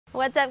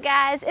What's up,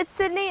 guys? It's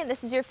Sydney, and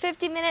this is your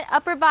 50-minute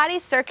upper body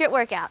circuit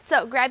workout.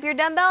 So grab your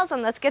dumbbells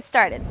and let's get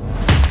started.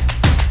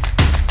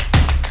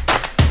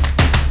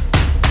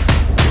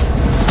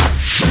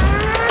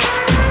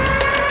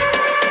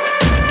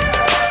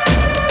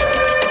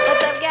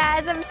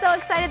 I'm so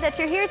excited that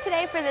you're here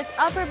today for this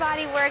upper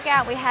body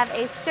workout. We have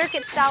a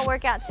circuit style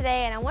workout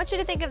today, and I want you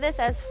to think of this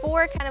as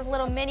 4 kind of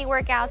little mini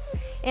workouts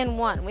in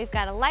one. We've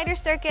got a lighter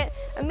circuit,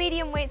 a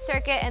medium weight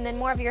circuit, and then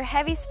more of your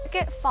heavy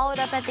circuit followed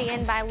up at the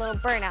end by a little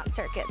burnout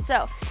circuit.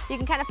 So you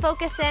can kind of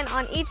focus in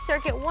on each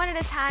circuit one at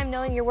a time,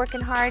 knowing you're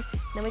working hard,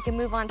 then we can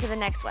move on to the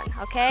next one,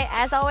 okay?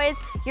 As always,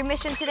 your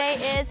mission today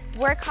is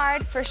work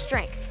hard for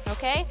strength,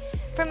 okay?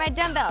 For my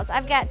dumbbells,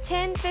 I've got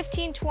 10,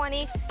 15,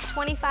 20,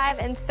 25,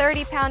 and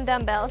 30-pound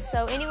dumbbells.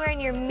 So anywhere in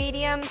your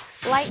medium,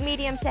 light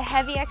medium to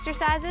heavy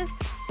exercises.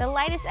 The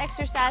lightest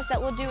exercise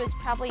that we'll do is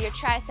probably your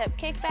tricep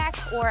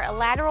kickback or a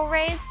lateral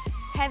raise.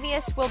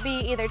 Heaviest will be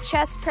either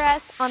chest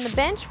press on the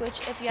bench, which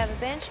if you have a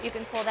bench, you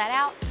can pull that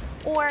out,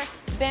 or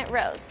bent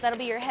rows. That'll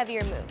be your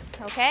heavier moves,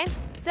 okay?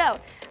 So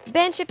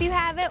bench if you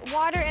have it,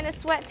 water and a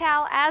sweat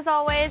towel as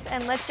always,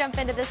 and let's jump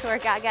into this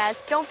workout,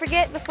 guys. Don't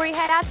forget before you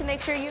head out to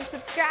make sure you've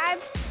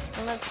subscribed.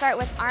 And let's start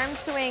with arm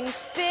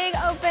swings. Big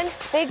open,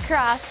 big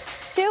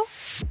cross. 2,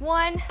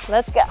 1,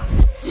 let's go.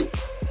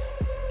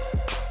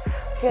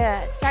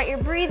 Good. Start your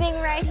breathing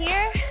right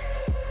here.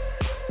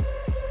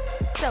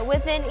 So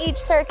within each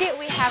circuit,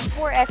 we have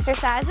 4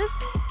 exercises.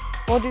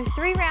 We'll do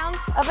 3 rounds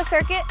of a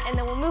circuit, and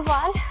then we'll move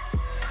on.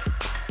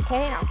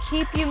 Okay, and I'll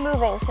keep you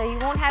moving, so you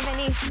won't have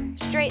any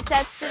straight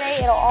sets today.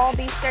 It'll all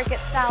be circuit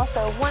style,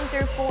 so 1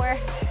 through 4,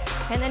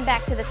 and then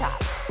back to the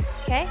top.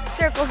 Okay,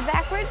 circles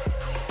backwards.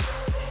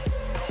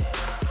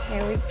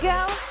 There we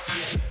go.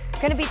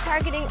 Gonna be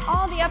targeting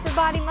all the upper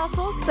body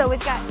muscles. So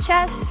we've got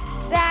chest,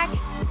 back,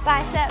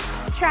 biceps,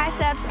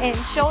 triceps, and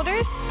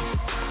shoulders.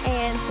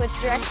 And switch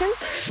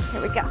directions. Here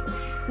we go.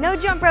 No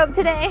jump rope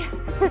today.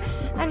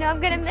 I know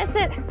I'm gonna miss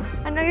it.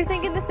 I know you're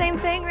thinking the same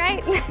thing,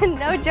 right?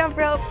 No jump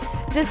rope,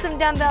 just some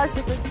dumbbells,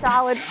 just a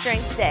solid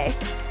strength day.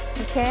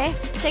 Okay,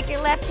 take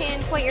your left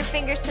hand, point your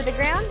fingers to the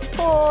ground,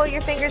 pull your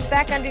fingers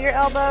back under your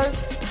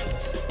elbows.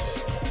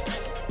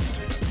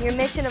 Your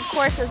mission, of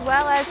course, as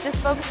well as just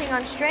focusing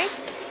on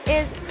strength,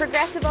 is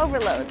progressive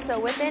overload. So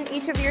within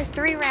each of your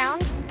 3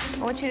 rounds,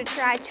 I want you to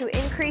try to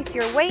increase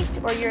your weight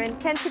or your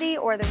intensity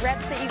or the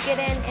reps that you get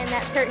in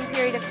that certain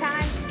period of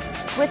time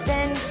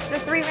within the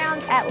 3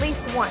 rounds at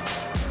least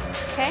once.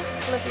 Okay,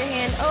 flip your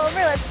hand over,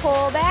 let's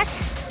pull back.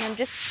 I'm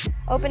just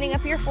opening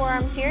up your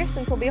forearms here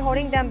since we'll be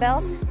holding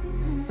dumbbells.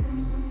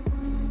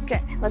 Good,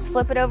 let's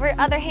flip it over.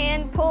 Other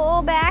hand,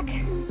 pull back.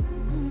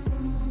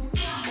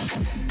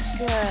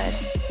 Good.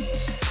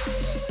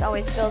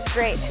 Always feels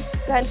great.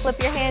 Go ahead and flip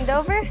your hand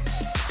over.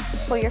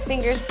 Pull your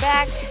fingers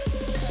back.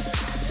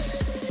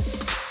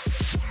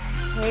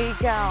 There you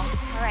go.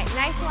 All right,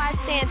 nice wide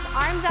stance.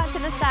 Arms out to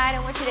the side.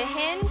 I want you to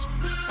hinge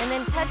and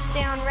then touch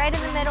down right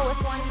in the middle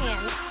with one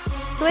hand.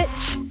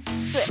 Switch,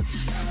 switch.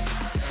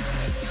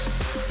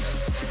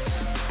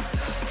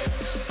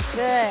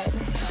 Good.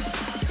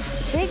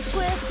 Big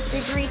twist,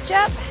 big reach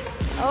up.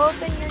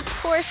 Open your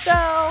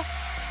torso.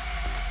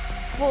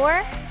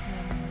 4,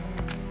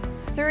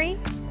 3,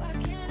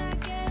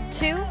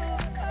 2,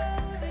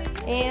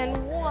 and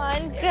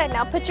 1. Good.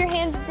 Now put your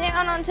hands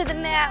down onto the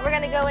mat. We're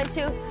going to go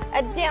into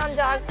a down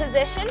dog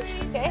position.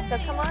 Okay, so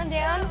come on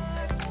down.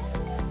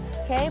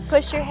 Okay,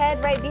 push your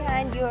head right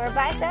behind your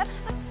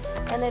biceps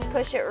and then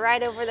push it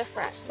right over the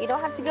front. You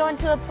don't have to go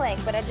into a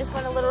plank, but I just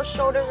want a little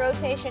shoulder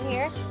rotation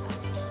here.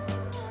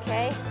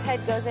 Okay,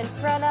 head goes in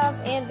front of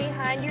and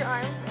behind your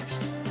arms.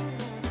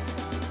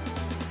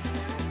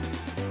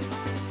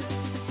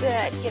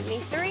 Good. Give me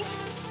 3,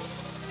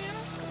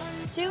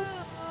 2,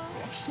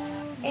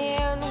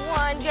 and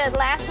 1. Good.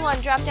 Last one.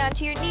 Drop down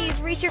to your knees.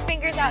 Reach your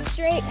fingers out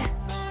straight.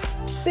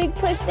 Big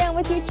push down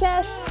with your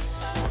chest.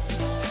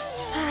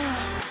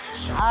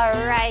 All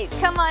right.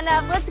 Come on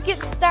up. Let's get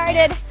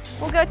started.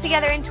 We'll go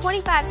together in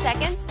 25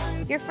 seconds.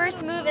 Your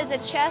first move is a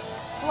chest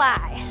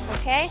fly.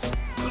 Okay?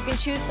 You can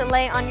choose to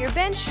lay on your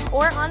bench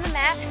or on the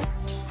mat.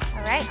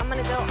 All right. I'm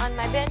going to go on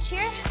my bench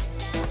here.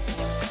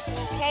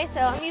 Okay.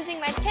 So I'm using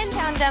my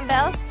 10-pound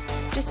dumbbells.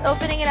 Just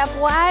opening it up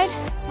wide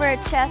for a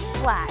chest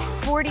fly.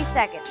 40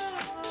 seconds.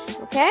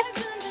 Okay?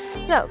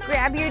 So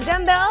grab your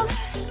dumbbells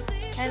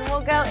and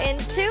we'll go in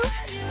 2,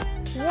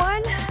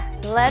 1.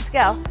 Let's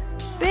go.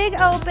 Big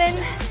open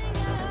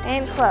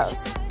and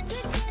close.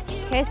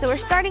 Okay, so we're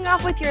starting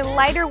off with your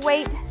lighter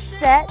weight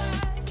set,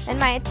 and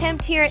my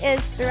attempt here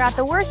is throughout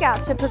the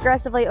workout to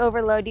progressively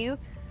overload you,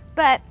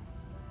 but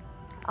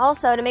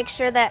also to make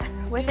sure that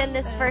within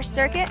this first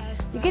circuit,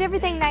 you get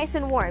everything nice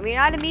and warm. You're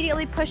not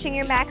immediately pushing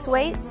your max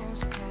weights,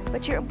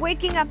 but you're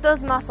waking up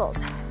those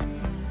muscles.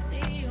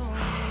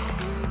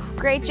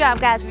 Great job,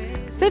 guys.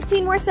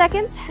 15 more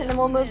seconds, and then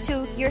we'll move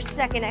to your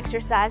second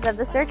exercise of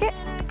the circuit.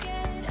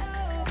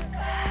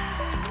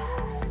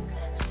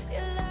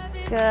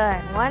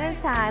 Good, one at a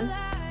time.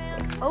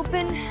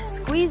 Open,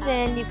 squeeze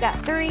in. You've got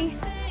 3,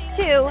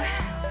 2,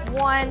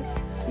 1.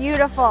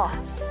 Beautiful.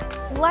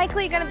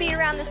 likely gonna be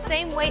around the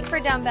same weight for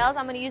dumbbells.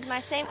 I'm gonna use my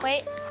same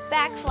weight.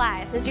 Back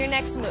flies is your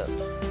next move.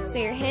 So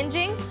you're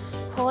hinging,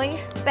 pulling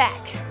back.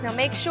 Now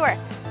make sure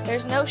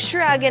there's no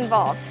shrug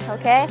involved,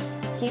 okay?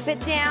 Keep it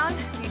down.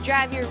 You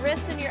drive your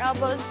wrists and your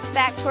elbows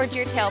back towards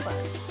your tailbone.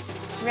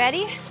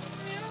 Ready?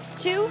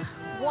 2,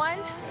 1,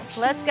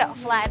 let's go.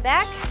 Fly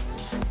back.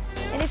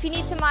 And if you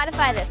need to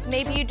modify this,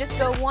 maybe you just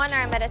go one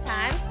arm at a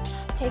time,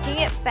 taking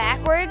it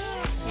backwards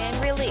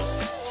and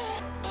release,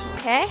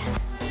 okay?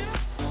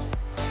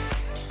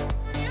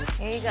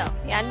 There you go.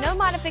 Yeah, no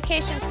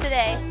modifications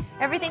today.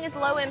 Everything is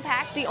low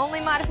impact. The only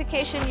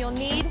modification you'll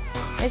need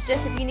is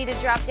just if you need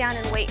to drop down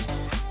in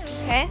weights,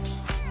 okay?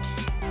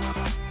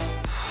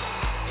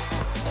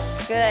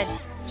 Good.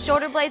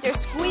 Shoulder blades are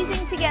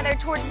squeezing together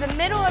towards the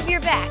middle of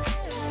your back.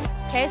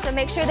 Okay, so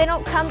make sure they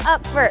don't come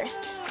up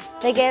first.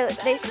 They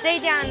stay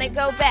down and they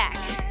go back.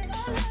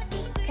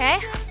 Okay,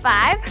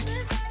 5,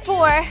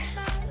 4,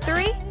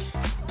 3,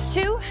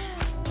 2,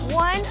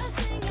 1.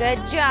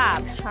 Good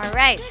job. All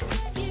right,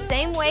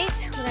 same weight.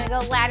 We're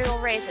gonna go lateral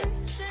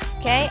raises.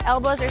 Okay,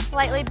 elbows are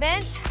slightly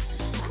bent.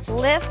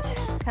 Lift,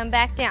 come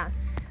back down.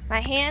 My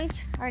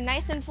hands are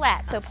nice and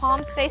flat, so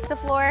palms face the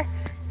floor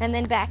and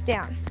then back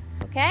down.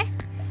 Okay,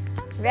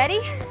 ready?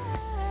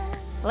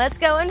 Let's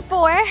go in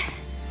 4,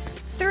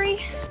 3,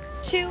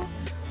 2,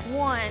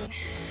 1.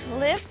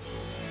 Lift,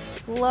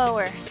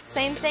 lower.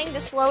 Same thing,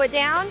 just slow it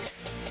down.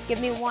 Give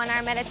me one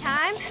arm at a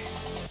time.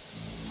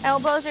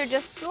 Elbows are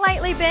just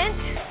slightly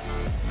bent.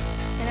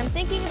 And I'm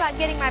thinking about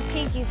getting my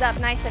pinkies up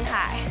nice and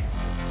high.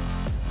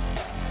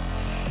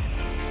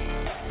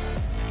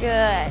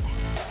 Good.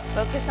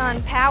 Focus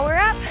on power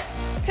up,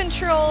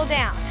 control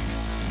down.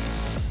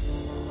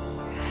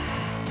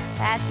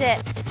 That's it.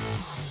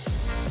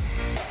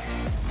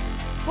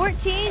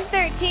 14,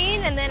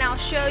 13, and then I'll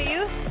show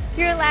you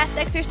your last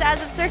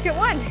exercise of circuit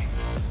 1.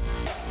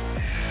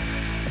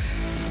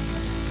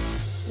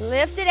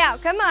 Lift it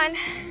out, come on.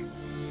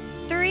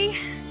 3,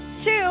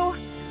 2,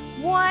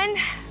 1.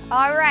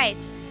 All right,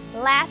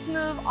 last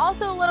move,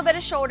 also a little bit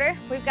of shoulder.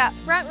 We've got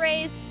front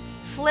raise,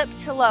 flip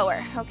to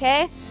lower,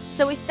 okay?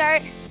 So we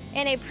start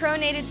in a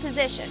pronated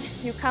position.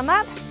 You come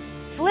up,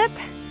 flip,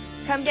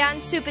 come down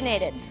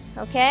supinated,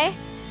 okay?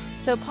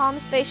 So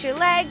palms face your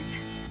legs,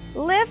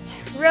 lift,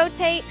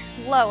 rotate,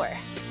 lower.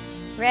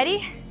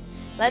 Ready?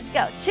 Let's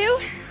go. 2,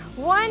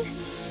 1,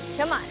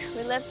 come on.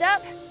 We lift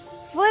up,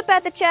 flip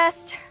at the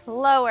chest,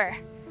 lower.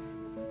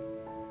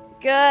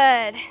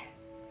 Good.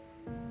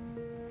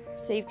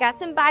 So you've got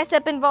some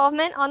bicep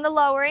involvement on the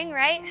lowering,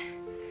 right?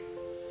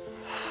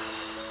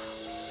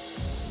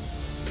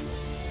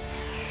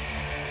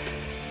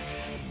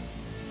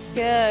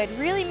 Good.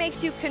 Really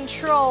makes you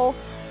control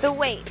the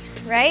weight,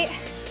 right?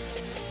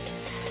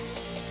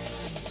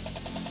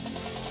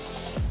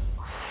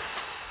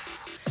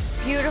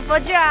 Beautiful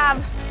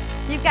job.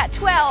 You've got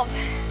 12.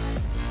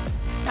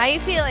 How you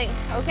feeling?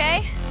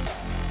 Okay?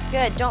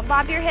 Good. Don't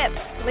bob your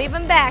hips. Leave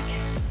them back.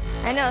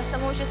 I know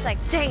someone was just like,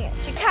 dang it,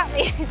 she caught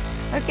me.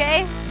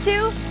 Okay?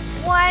 2,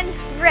 1,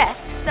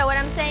 rest. So what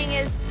I'm saying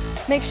is,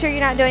 make sure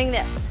you're not doing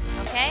this.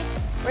 Okay?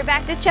 We're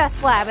back to chest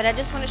fly, but I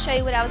just want to show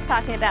you what I was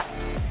talking about.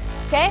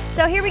 Okay?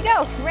 So here we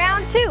go.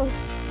 Round 2.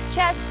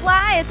 Chest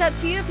fly. It's up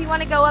to you if you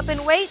want to go up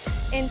in weight,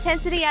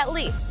 intensity at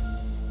least.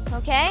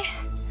 Okay?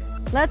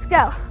 Let's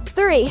go.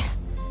 3,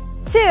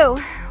 2,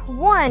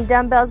 1.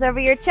 Dumbbells over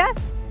your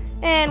chest,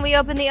 and we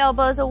open the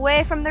elbows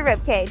away from the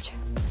rib cage.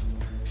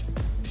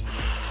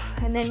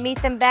 And then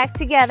meet them back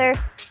together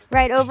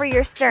right over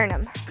your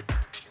sternum.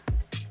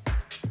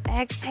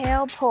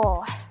 Exhale,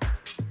 pull.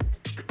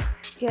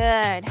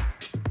 Good.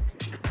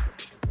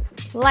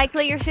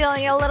 Likely you're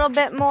feeling a little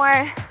bit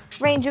more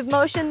range of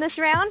motion this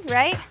round,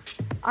 right?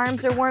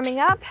 Arms are warming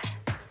up.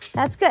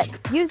 That's good.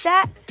 Use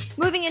that.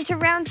 Moving into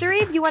round 3,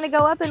 if you want to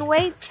go up in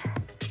weights,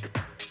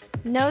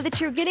 know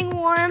that you're getting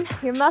warm.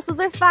 Your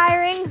muscles are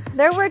firing.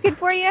 They're working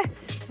for you.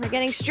 We're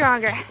getting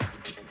stronger.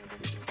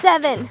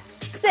 7,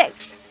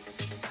 6,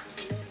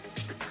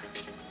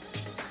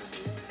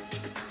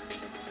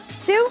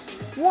 2,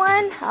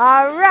 1.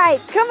 All right,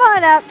 come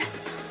on up.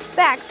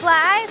 Back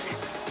flies.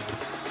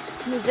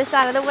 Move this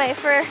out of the way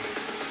for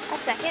a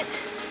second.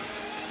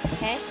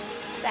 Okay,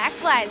 back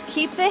flies.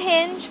 Keep the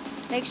hinge.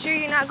 Make sure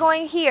you're not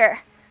going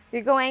here.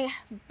 You're going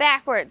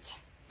backwards.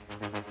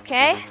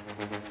 Okay,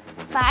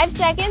 5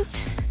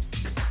 seconds.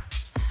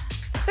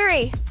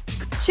 3,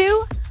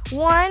 2,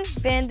 1.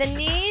 Bend the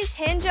knees,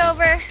 hinge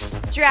over,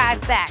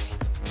 drive back.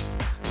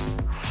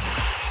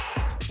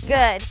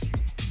 Good.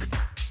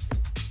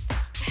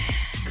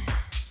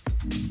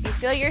 You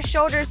feel your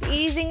shoulders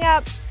easing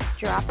up,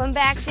 drop them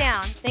back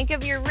down. Think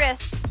of your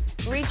wrists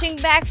reaching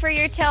back for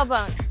your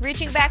tailbone,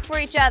 reaching back for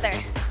each other.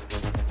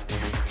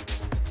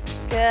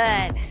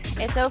 Good.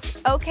 It's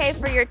okay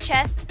for your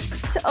chest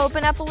to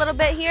open up a little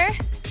bit here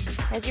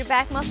as your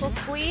back muscles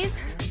squeeze.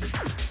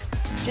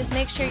 Just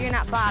make sure you're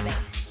not bobbing.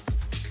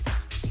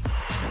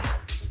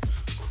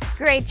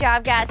 Great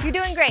job, guys. You're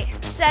doing great.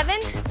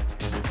 7,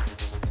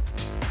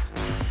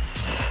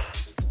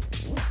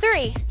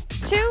 3,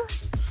 2,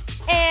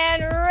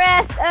 and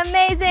rest.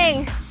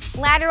 Amazing.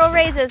 Lateral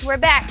raises, we're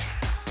back.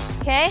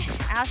 Okay,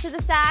 out to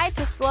the side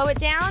to slow it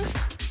down,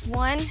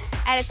 one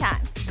at a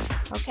time,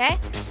 okay?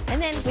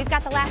 And then we've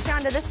got the last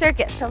round of the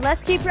circuit, so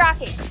let's keep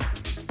rocking.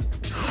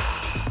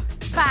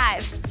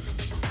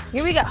 5,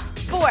 here we go.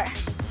 4,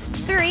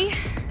 3,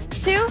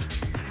 2,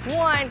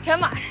 1,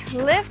 come on.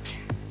 Lift,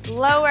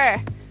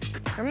 lower.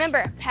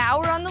 Remember,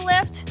 power on the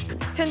lift,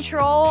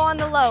 control on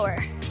the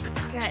lower.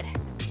 Good.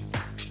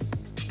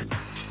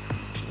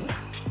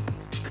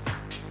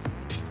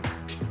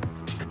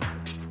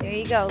 There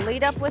you go,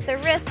 lead up with the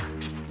wrist.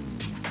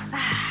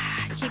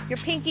 Keep your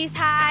pinkies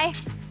high.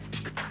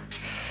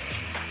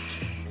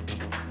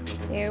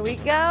 There we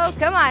go,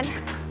 come on.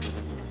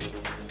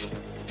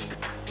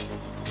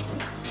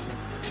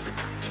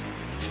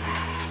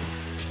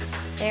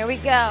 There we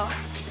go.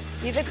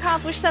 You've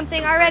accomplished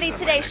something already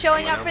today,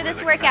 showing up for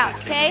this workout,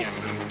 okay?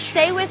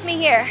 Stay with me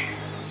here.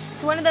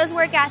 It's one of those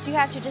workouts you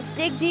have to just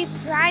dig deep,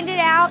 grind it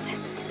out.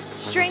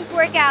 Strength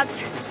workouts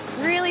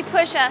really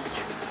push us.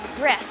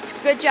 Rest,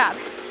 good job.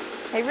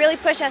 They really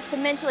push us to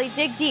mentally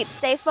dig deep,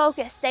 stay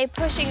focused, stay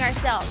pushing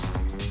ourselves,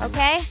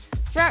 okay?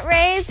 Front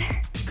raise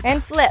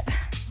and flip,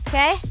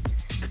 okay?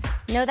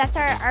 No, that's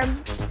our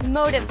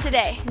motive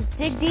today, is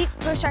dig deep,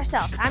 push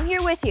ourselves. I'm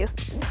here with you,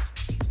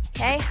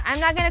 okay? I'm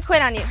not gonna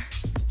quit on you.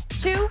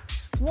 2,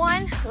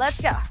 1, let's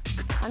go.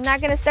 I'm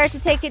not gonna start to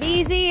take it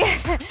easy.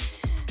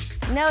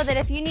 Know that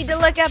if you need to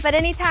look up at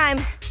any time,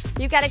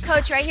 you've got a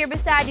coach right here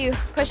beside you,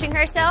 pushing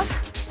herself,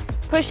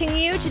 pushing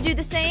you to do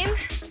the same,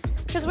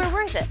 because we're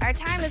worth it. Our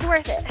time is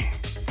worth it.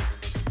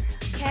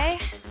 Okay?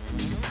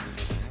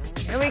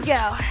 Here we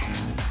go.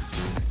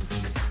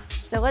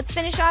 So let's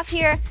finish off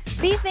here.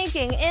 Be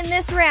thinking in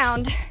this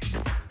round,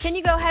 can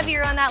you go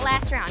heavier on that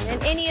last round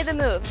in any of the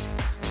moves?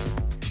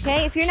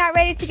 Okay, if you're not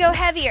ready to go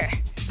heavier,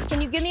 can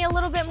you give me a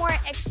little bit more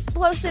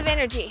explosive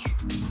energy?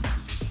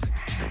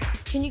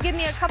 Can you give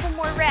me a couple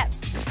more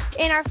reps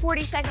in our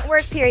 40-second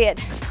work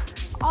period?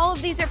 All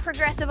of these are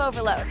progressive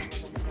overload.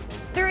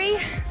 3,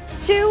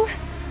 2,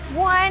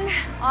 1.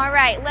 All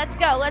right, let's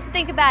go. Let's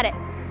think about it.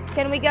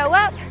 Can we go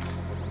up?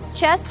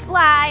 Chest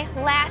fly,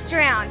 last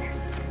round.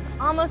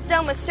 Almost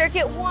done with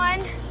circuit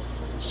 1.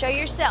 Show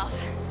yourself.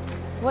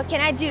 What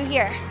can I do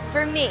here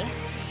for me?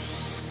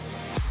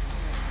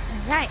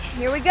 All right,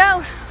 here we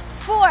go.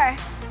 4,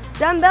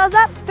 dumbbells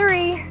up.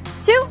 3,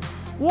 2,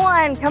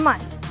 1, come on.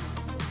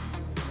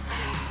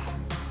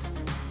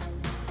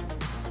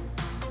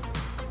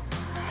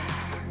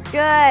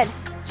 Good.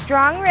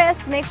 Strong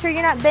wrists. Make sure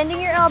you're not bending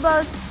your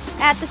elbows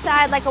at the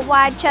side like a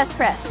wide chest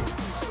press.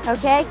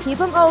 Okay, keep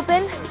them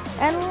open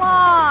and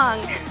long.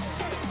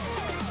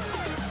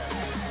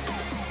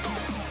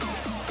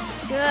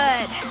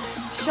 Good.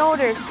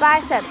 Shoulders,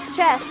 biceps,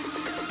 chest.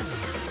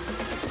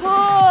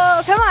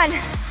 Pull, come on.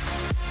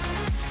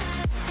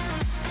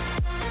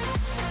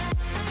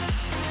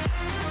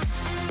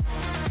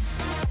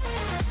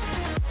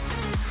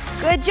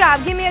 Good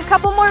job, give me a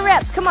couple more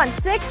reps. Come on,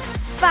 6,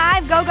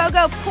 5, go, go,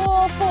 go.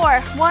 Pull,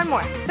 4, one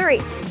more,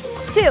 3,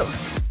 2,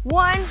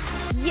 1.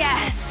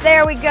 Yes,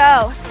 there we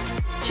go.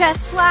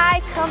 Chest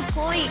fly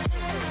complete.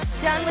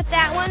 Done with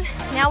that one.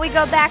 Now we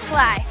go back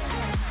fly.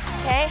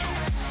 Okay?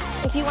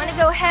 If you want to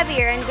go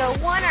heavier and go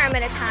one arm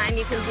at a time,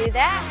 you can do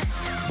that.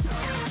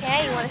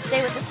 Okay, you want to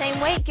stay with the same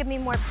weight, give me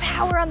more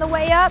power on the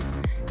way up,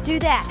 do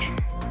that.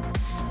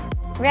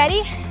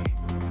 Ready?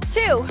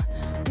 2,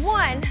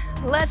 1,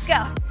 let's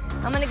go.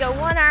 I'm gonna go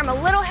one arm a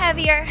little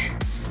heavier.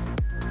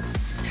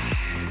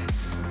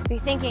 Be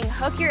thinking,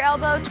 hook your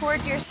elbow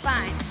towards your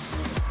spine.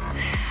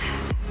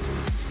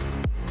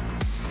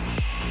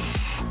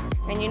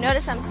 And you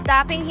notice I'm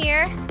stopping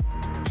here,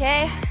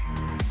 okay?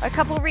 A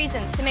couple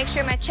reasons, to make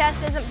sure my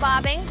chest isn't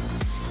bobbing,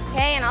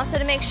 okay? And also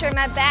to make sure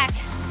my back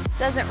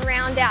doesn't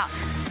round out,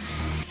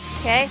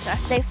 okay? So I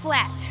stay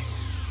flat.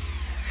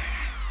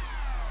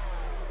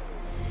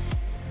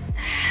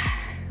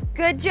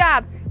 Good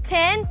job.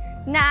 10,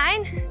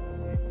 9.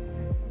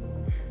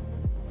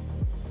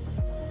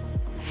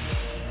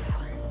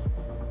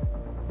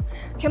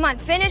 Come on,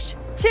 finish.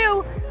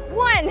 2,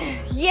 1.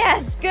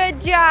 Yes,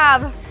 good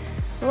job.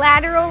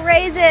 Lateral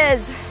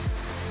raises.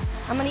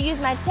 I'm gonna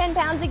use my 10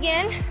 pounds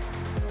again.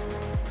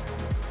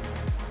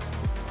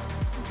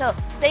 So,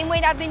 same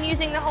weight I've been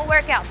using the whole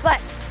workout,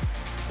 but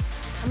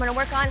I'm gonna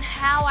work on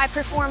how I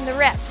perform the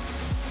reps.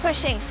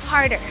 Pushing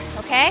harder,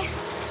 okay?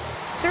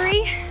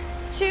 3,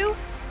 2,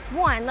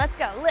 1, let's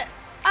go.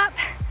 Lift, up,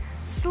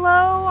 slow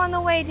on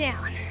the way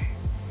down.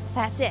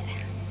 That's it.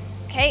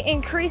 Okay,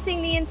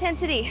 increasing the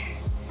intensity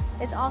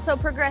is also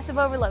progressive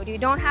overload. You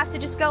don't have to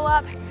just go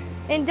up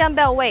in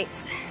dumbbell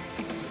weights.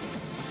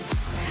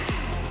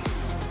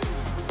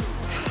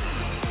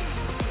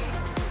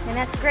 And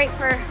that's great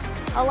for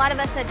a lot of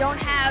us that don't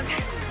have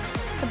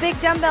a big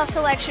dumbbell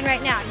selection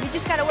right now. You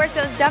just gotta work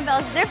those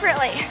dumbbells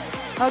differently,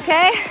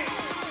 okay?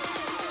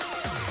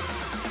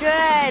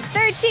 Good,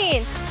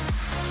 13.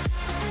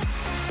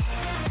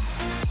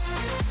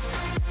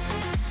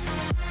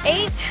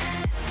 8,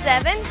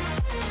 7,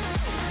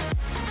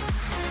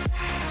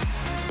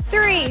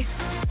 3,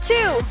 2,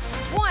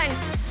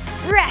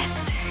 1,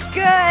 rest.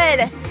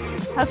 Good.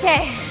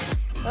 Okay,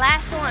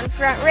 last one,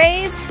 front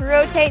raise,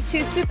 rotate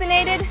to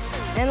supinated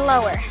and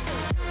lower.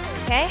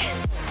 Okay,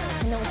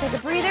 and then we'll take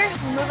a breather,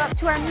 we'll move up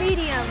to our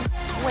medium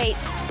weight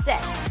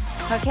set.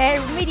 Okay,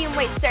 medium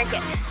weight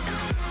circuit.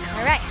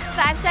 All right,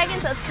 5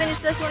 seconds, let's finish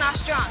this one off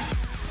strong.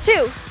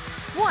 2,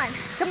 1,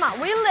 come on,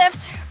 we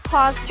lift,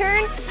 pause,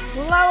 turn,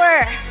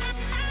 lower.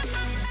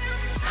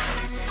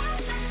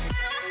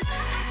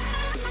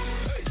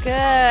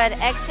 Good,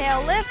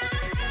 exhale, lift.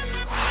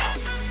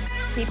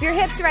 Keep your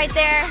hips right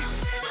there.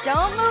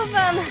 Don't move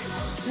them.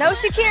 No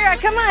Shakira,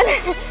 come on.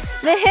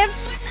 The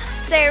hips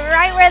stay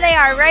right where they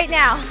are right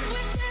now.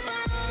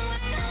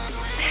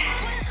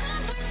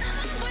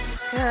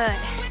 Good.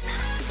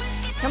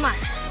 Come on.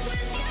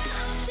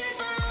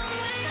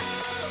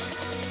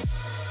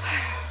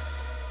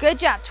 Good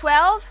job.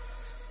 12.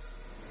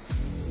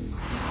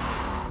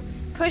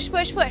 Push,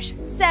 push, push.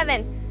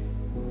 7.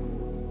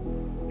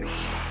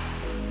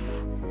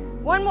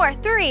 One more.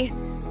 3,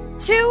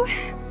 2,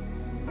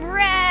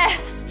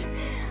 rest.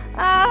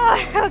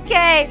 Oh,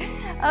 okay.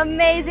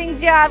 Amazing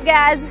job,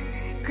 guys.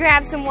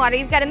 Grab some water.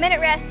 You've got a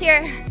minute rest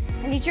here.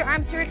 I need your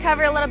arms to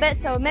recover a little bit,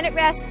 so a minute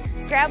rest.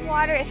 Grab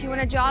water if you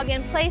want to jog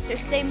in place or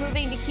stay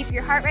moving to keep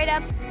your heart rate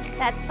up.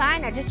 That's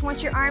fine. I just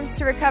want your arms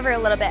to recover a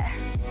little bit.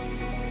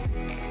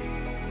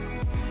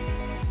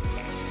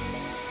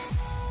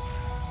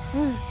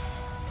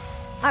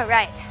 All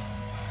right.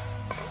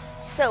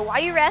 So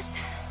while you rest,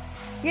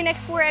 your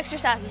next 4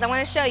 exercises I want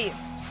to show you.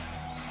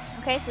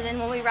 Okay, so then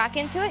when we rock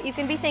into it, you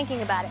can be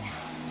thinking about it.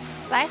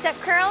 Bicep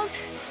curls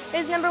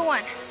is number 1,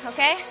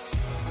 okay?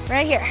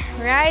 Right here,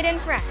 right in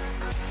front.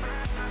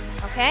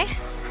 Okay?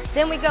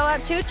 Then we go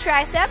up to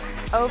tricep,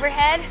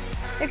 overhead,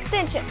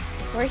 extension.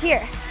 We're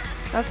here.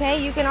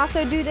 Okay, you can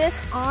also do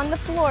this on the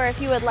floor if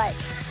you would like.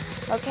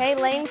 Okay,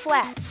 laying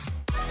flat.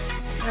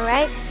 All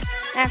right?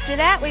 After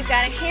that, we've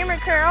got a hammer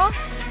curl.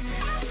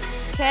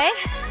 Okay?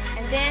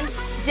 And then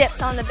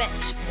dips on the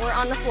bench or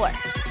on the floor.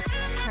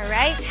 All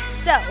right?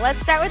 So let's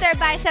start with our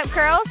bicep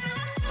curls.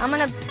 I'm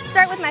gonna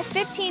start with my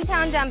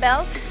 15-pound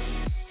dumbbells.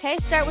 Okay,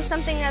 start with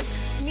something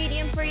that's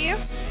medium for you.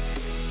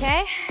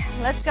 Okay,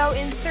 let's go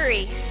in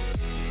 3,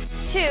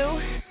 2,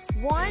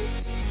 1.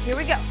 Here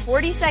we go,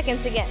 40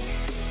 seconds again.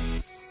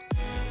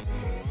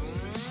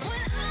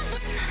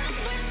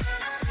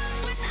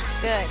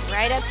 Good,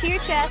 right up to your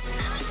chest.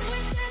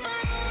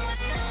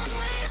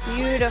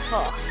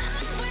 Beautiful.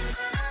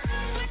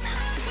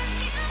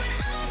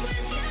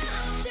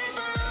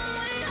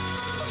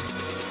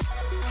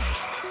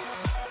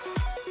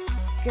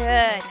 Good,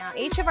 now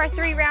each of our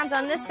 3 rounds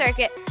on this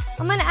circuit,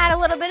 I'm gonna add a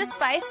little bit of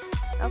spice,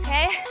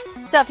 okay?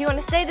 So if you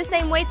wanna stay the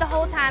same weight the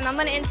whole time, I'm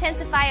gonna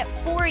intensify it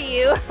for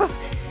you,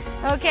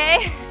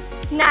 okay?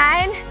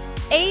 9,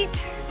 8,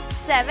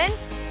 7,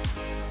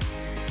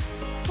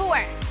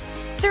 4,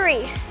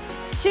 3,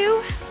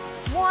 2,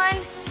 1.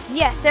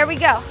 Yes, there we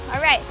go.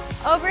 All right,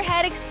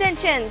 overhead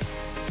extensions.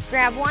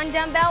 Grab 1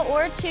 dumbbell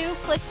or 2,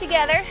 click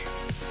together.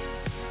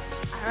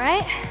 All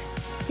right.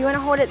 If you want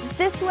to hold it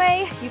this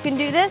way, you can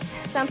do this.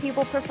 Some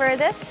people prefer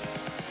this,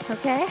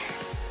 okay?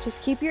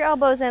 Just keep your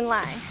elbows in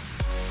line.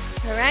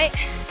 All right,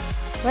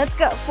 let's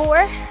go.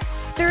 4,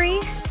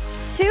 3,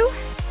 2,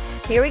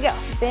 here we go.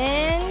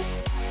 Bend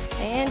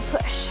and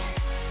push.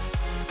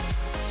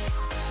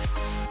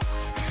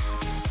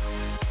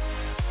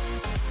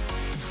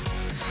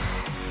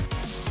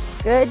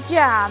 Good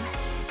job.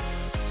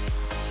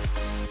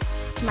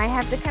 You might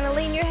have to kind of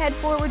lean your head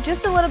forward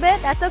just a little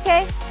bit, that's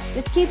okay.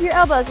 Just keep your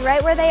elbows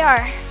right where they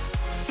are.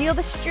 Feel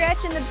the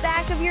stretch in the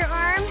back of your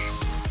arm.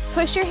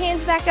 Push your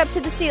hands back up to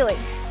the ceiling.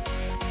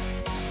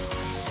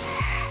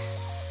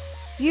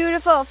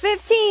 Beautiful,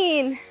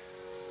 15.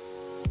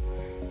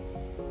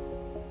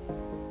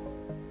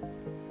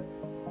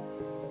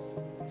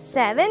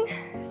 Seven,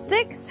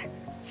 6,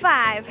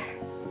 5,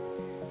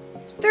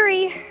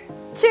 3,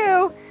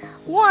 2,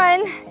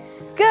 1.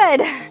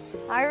 Good.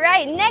 All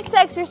right, next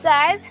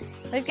exercise,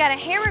 we've got a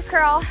hammer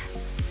curl.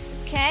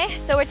 Okay,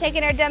 so we're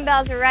taking our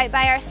dumbbells right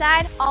by our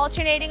side,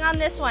 alternating on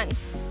this one.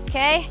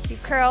 Okay, you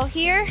curl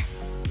here,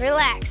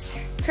 relax,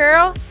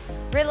 curl,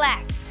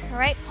 relax. All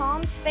right,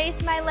 palms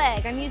face my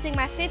leg. I'm using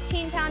my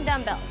 15-pound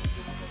dumbbells.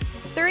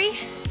 3,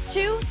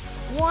 2,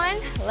 1,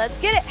 let's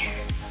get it.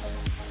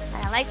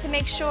 And I like to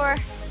make sure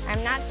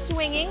I'm not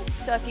swinging,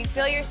 so if you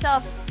feel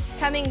yourself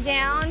coming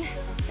down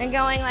and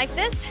going like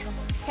this,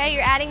 okay,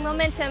 you're adding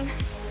momentum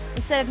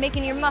instead of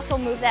making your muscle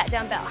move that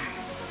dumbbell.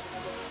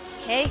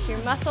 Okay, your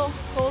muscle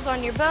pulls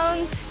on your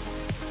bones.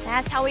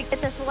 That's how we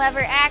get this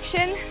lever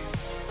action.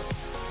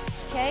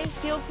 Okay,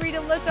 feel free to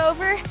look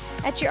over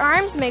at your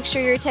arms. Make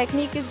sure your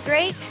technique is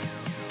great.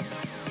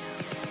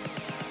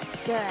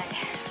 Good.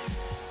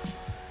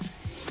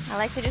 I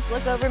like to just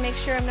look over, make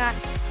sure I'm not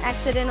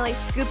accidentally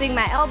scooping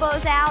my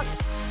elbows out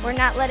or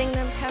not letting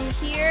them come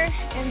here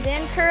and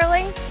then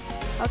curling.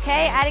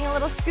 Okay, adding a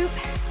little scoop.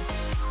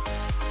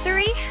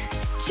 3,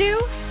 2,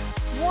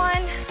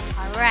 1.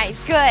 All right,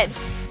 good.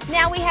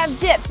 Now we have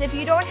dips. If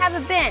you don't have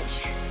a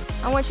bench,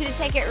 I want you to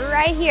take it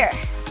right here,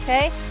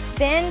 okay?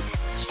 Bend,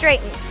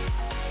 straighten.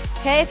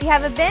 Okay, if you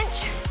have a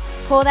bench,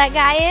 Pull that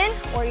guy in,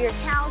 or your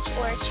couch,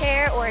 or a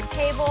chair, or a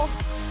table,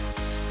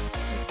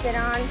 and sit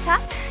on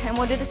top, and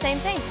we'll do the same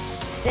thing.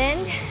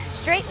 Bend,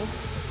 straighten.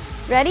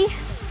 Ready?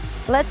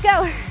 Let's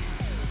go.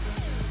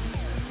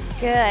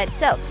 Good.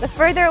 So the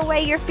further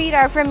away your feet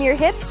are from your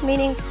hips,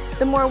 meaning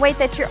the more weight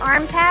that your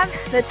arms have,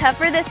 the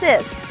tougher this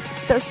is.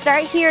 So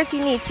start here if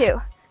you need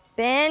to.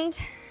 Bend,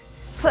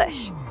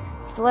 push.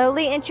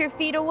 Slowly inch your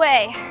feet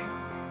away,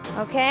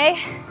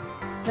 okay?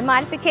 The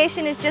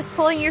modification is just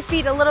pulling your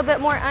feet a little bit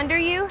more under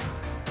you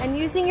and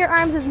using your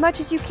arms as much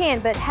as you can,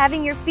 but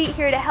having your feet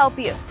here to help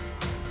you.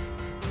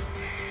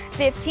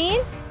 15.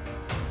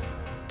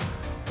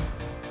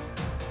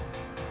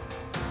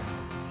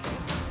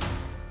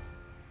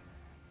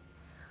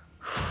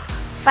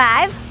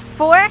 5,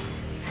 4,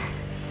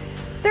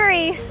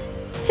 3,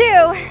 2,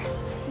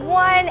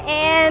 1,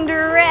 and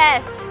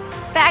rest.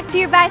 Back to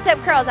your bicep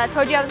curls. I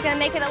told you I was gonna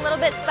make it a little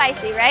bit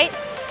spicy, right?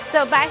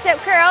 So bicep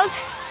curls,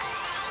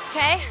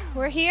 okay,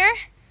 we're here.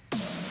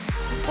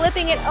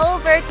 Flipping it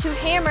over to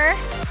hammer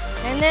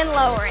and then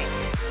lowering,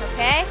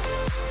 okay?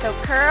 So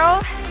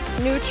curl,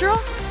 neutral,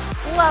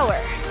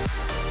 lower.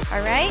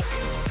 All right,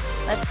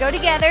 let's go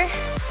together.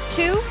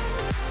 2,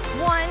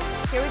 1,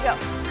 here we go.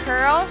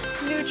 Curl,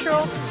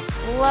 neutral,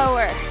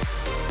 lower.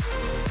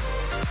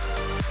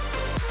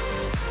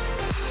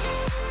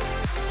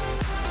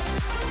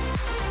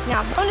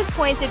 Now bonus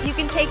points if you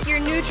can take your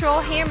neutral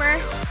hammer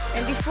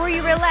and before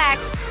you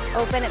relax,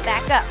 open it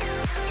back up.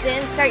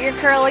 Then start your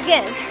curl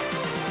again.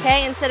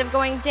 Okay, instead of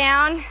going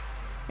down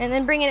and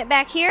then bringing it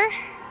back here.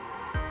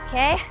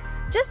 Okay,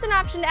 just an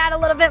option to add a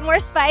little bit more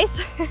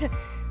spice.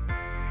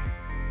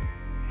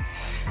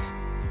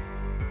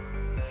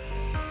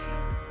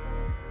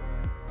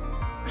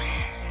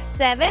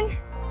 7,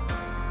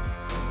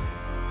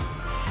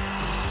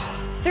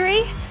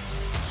 3,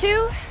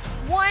 2,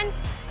 1,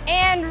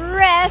 and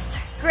rest.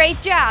 Great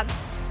job.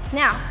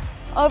 Now,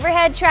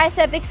 overhead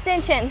tricep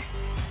extension.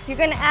 You're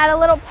gonna add a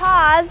little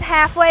pause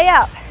halfway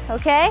up,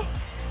 okay?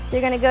 So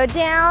you're gonna go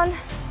down,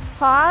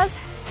 pause,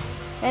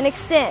 and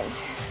extend.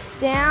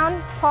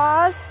 Down,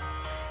 pause,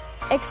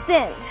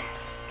 extend,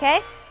 okay?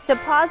 So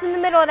pause in the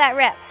middle of that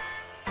rep.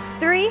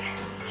 3,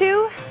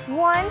 2,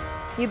 1,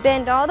 you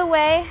bend all the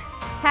way,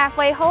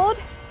 halfway hold,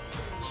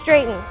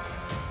 straighten.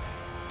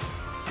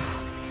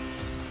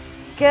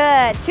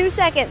 Good, 2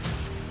 seconds.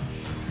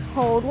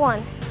 Hold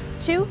 1,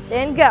 2,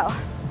 then go.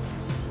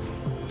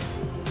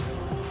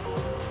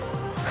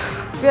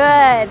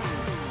 Good.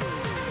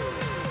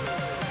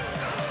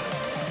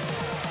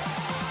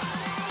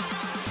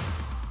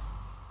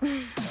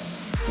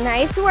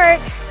 Nice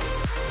work.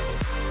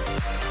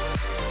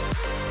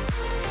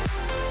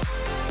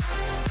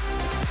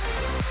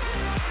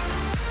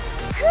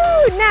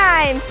 Whew,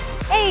 9,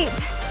 8,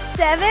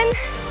 7,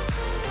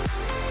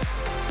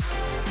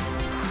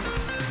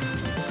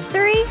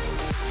 3,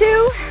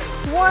 2,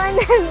 1,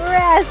 and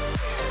rest.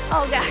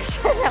 Oh gosh,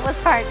 that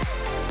was hard.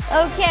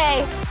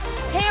 Okay,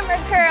 hammer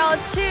curl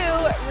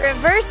to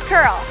reverse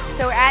curl.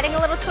 So we're adding a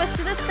little twist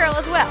to this curl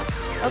as well.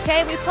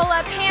 Okay, we pull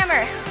up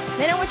hammer.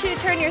 Then I want you to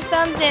turn your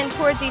thumbs in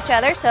towards each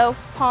other, so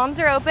palms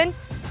are open,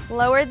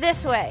 lower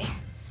this way.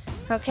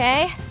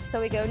 Okay, so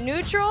we go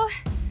neutral,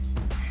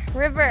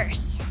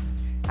 reverse.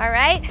 All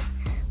right,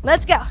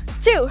 let's go.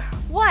 2,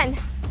 1,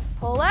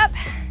 pull up,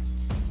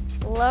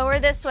 lower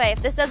this way.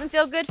 If this doesn't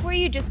feel good for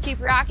you, just keep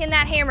rocking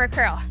that hammer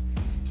curl.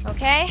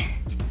 Okay,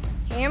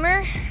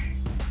 hammer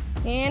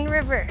and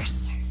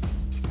reverse.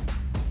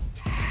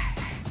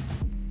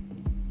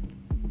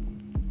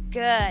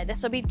 Good,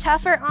 this will be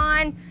tougher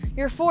on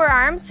your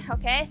forearms,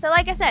 okay? So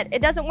like I said,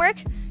 it doesn't work,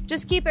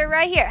 just keep it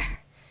right here.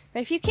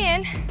 But if you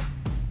can,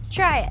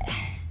 try it.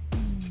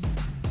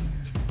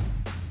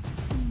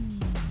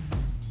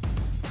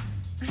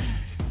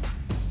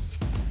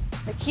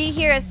 The key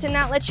here is to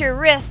not let your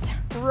wrist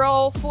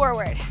roll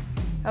forward,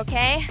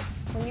 okay?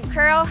 When you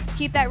curl,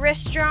 keep that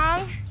wrist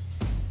strong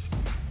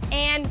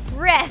and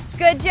rest,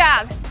 good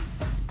job.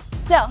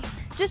 So,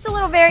 just a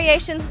little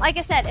variation. Like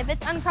I said, if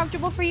it's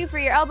uncomfortable for you for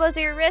your elbows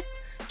or your wrists,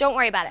 don't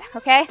worry about it,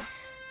 okay?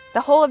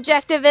 The whole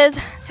objective is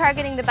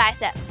targeting the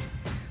biceps.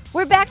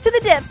 We're back to the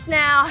dips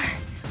now.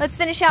 Let's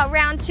finish out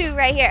round 2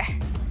 right here.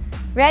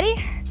 Ready?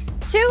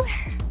 2,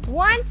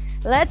 1,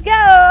 let's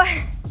go.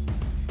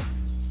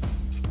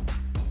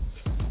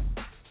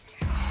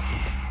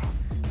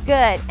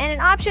 Good, and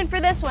an option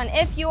for this one,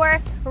 if your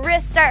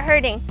wrists start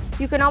hurting,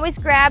 you can always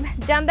grab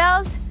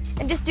dumbbells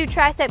and just do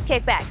tricep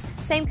kickbacks.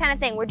 Same kind of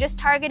thing, we're just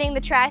targeting the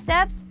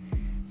triceps.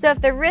 So if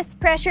the wrist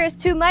pressure is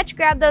too much,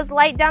 grab those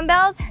light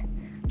dumbbells,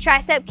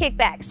 tricep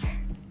kickbacks.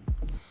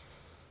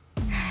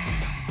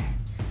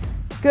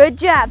 Good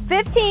job,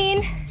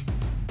 15.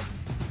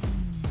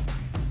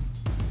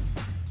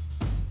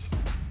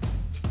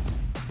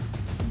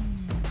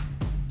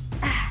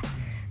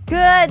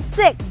 Good,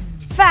 6,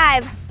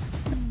 5,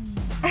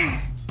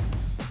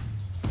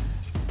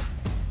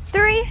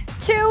 3,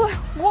 2,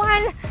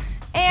 1,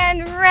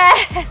 and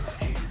rest.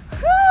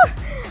 Whew.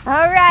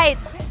 All right,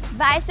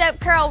 bicep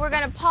curl, we're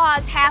gonna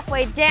pause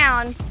halfway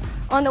down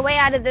on the way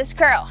out of this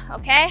curl,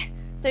 okay?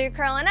 So you're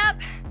curling up,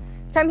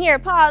 Come here,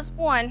 pause,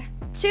 1,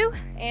 2,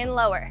 and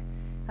lower,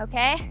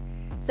 okay?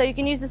 So you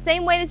can use the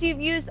same weight as you've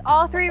used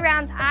all 3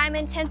 rounds. I'm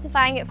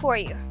intensifying it for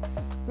you.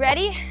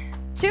 Ready?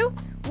 2,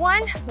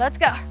 1, let's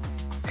go.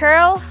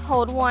 Curl,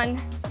 hold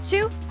 1,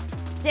 2,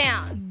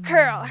 down,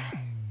 curl.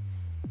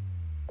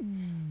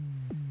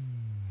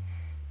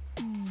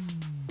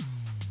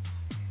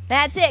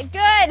 That's it,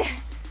 good.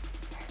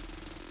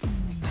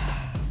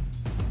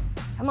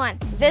 Come on,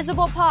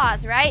 visible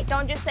pause, right?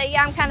 Don't just say,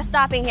 yeah, I'm kind of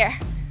stopping here.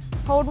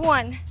 Hold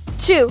 1,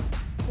 2,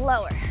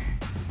 lower.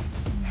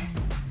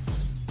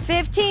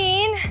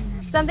 15,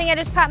 something I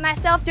just caught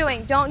myself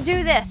doing. Don't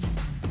do this,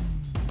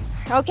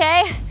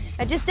 okay?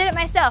 I just did it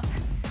myself.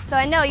 So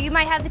I know you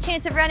might have the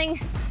chance of running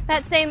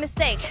that same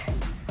mistake.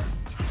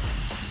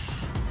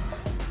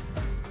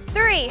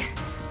 3,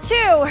 2,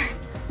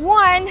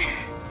 1,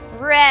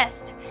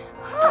 rest.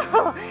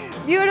 Oh,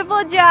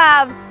 beautiful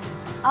job.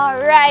 All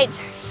right,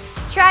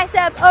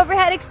 tricep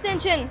overhead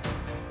extension.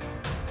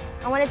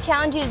 I want to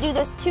challenge you to do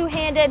this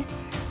 2-handed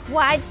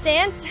wide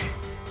stance,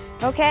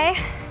 okay?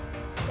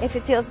 If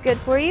it feels good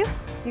for you.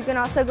 You can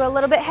also go a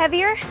little bit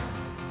heavier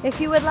if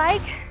you would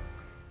like.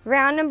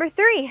 Round number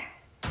 3,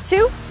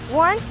 2,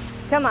 1,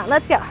 come on,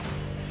 let's go.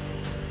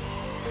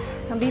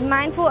 And be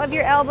mindful of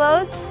your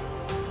elbows.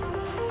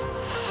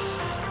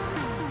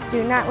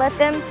 Do not let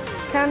them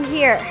come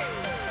here,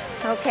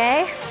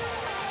 okay?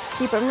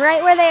 Keep them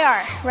right where they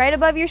are, right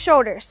above your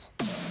shoulders.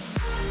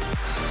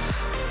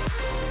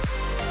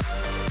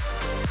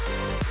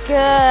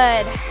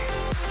 Good.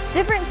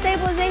 Different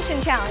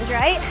stabilization challenge,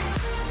 right?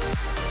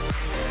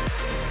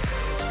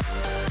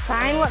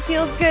 Find what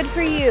feels good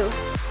for you.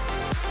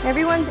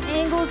 Everyone's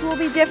angles will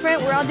be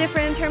different. We're all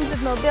different in terms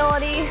of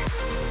mobility,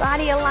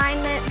 body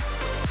alignment.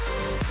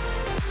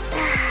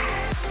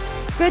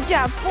 Good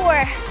job.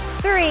 4,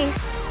 3,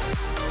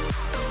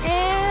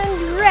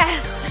 and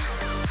rest.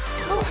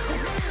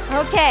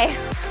 Okay,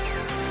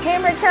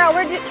 hammer curl.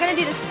 We're gonna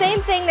do the same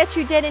thing that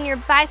you did in your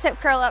bicep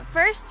curl up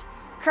first.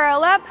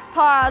 Curl up,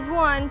 pause,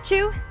 1,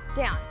 2,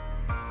 down,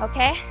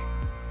 okay?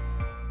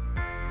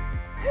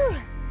 Whew.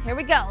 Here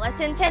we go, let's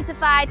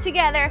intensify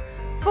together.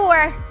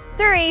 4,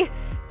 3,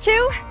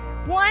 2,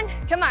 1,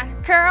 come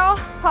on. Curl,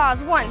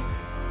 pause, 1,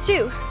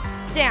 2,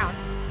 down.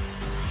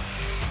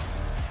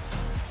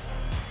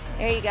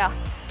 There you go.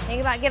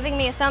 Think about giving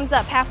me a thumbs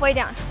up halfway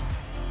down.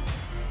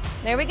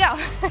 There we go.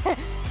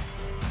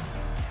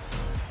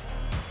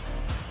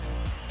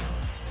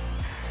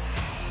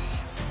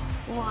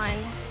 1,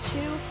 2,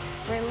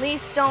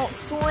 release, don't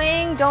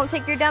swing, don't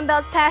take your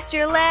dumbbells past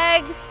your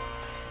legs.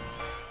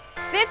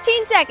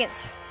 15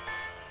 seconds.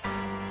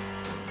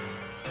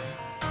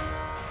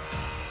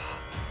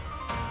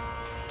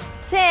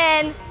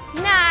 10,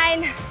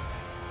 9.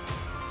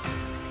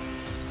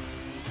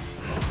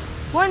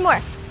 One more.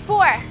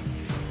 4,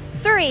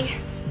 3,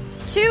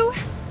 2,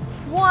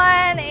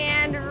 1,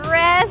 and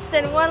rest.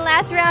 And one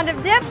last round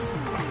of dips.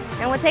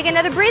 And we'll take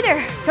another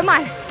breather. Come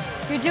on,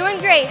 you're doing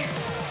great.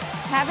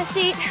 Have a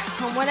seat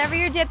on whatever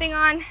you're dipping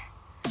on.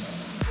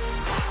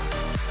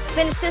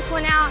 Finish this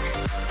one out,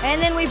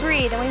 and then we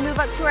breathe, and we move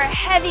up to our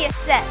heaviest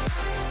set,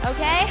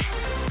 okay?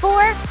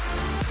 4,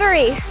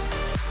 3,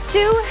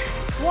 2,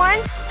 1,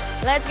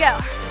 let's go.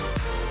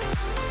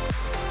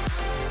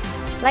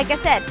 Like I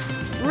said,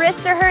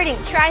 wrists are hurting,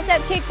 tricep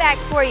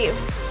kickbacks for you.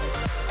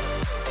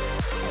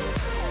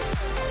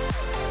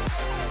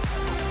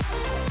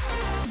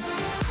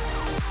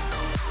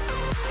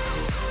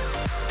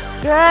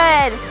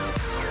 Good.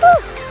 Whew.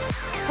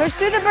 Push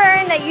through the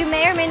burn that you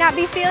may or may not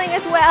be feeling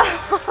as well.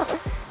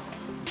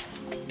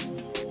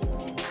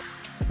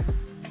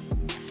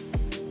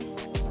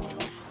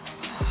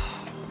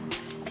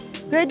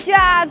 Good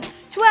job.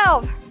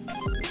 12.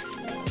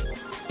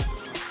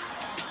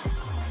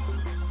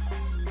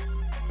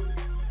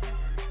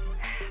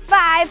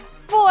 5,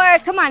 4,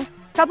 come on,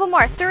 couple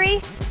more.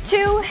 3,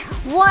 2,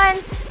 1,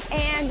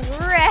 and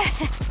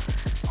rest.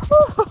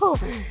 Whew.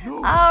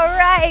 All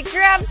right,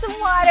 grab some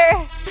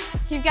water.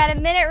 You've got a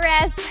minute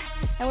rest,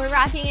 and we're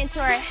rocking into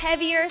our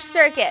heavier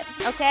circuit,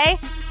 okay?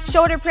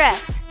 Shoulder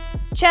press,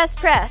 chest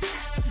press,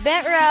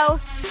 bent row,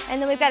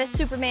 and then we've got a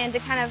Superman to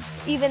kind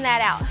of even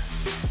that out.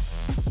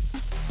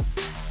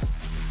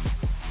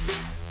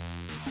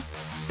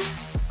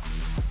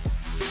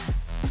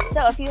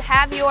 So if you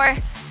have your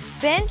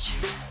bench,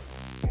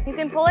 you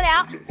can pull it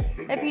out.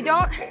 If you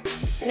don't,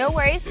 no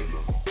worries.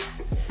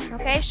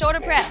 Okay, shoulder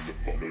press.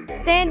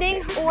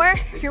 Standing, or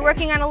if you're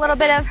working on a little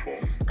bit of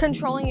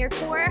controlling your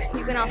core,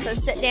 you can also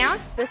sit down.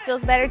 This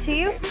feels better to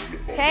you.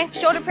 Okay,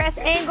 shoulder press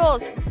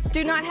angles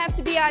do not have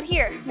to be out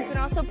here. You can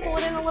also pull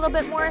it in a little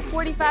bit more,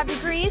 45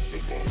 degrees,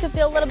 to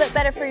feel a little bit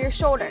better for your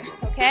shoulder,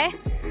 okay?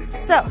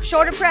 So,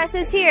 shoulder press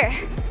is here.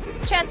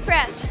 Chest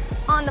press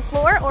on the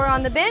floor or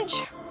on the bench.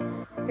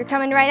 You're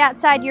coming right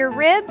outside your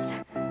ribs,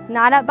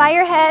 not up by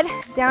your head,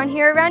 down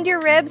here around your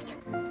ribs,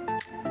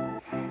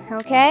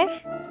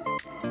 okay?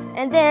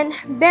 And then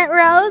bent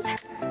rows,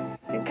 you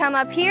can come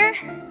up here,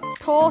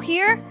 pull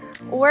here,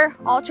 or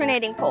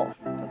alternating pull,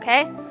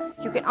 okay?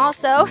 You can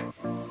also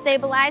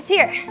stabilize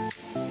here,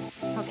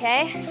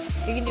 okay?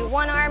 You can do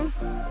one arm,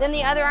 then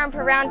the other arm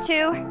for round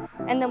 2,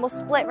 and then we'll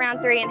split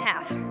round 3 in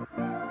half.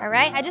 All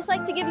right, I just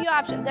like to give you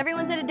options.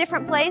 Everyone's at a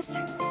different place.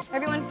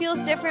 Everyone feels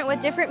different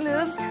with different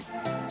moves.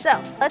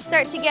 So let's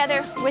start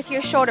together with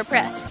your shoulder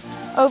press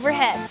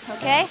overhead,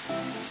 okay?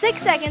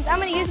 6 seconds, I'm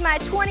gonna use my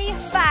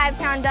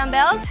 25-pound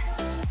dumbbells.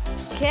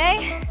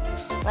 Okay,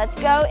 let's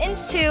go in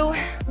 2,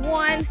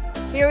 1,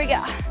 here we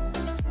go.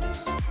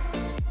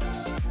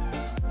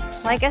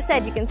 Like I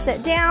said, you can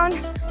sit down.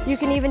 You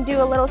can even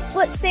do a little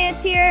split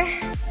stance here.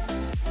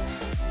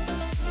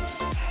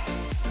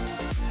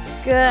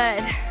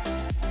 Good.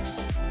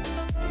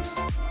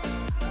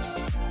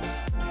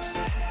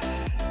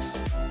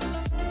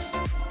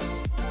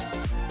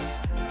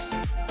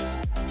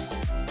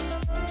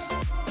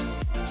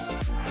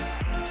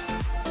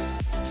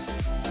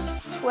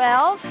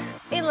 Twelve,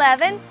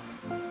 11,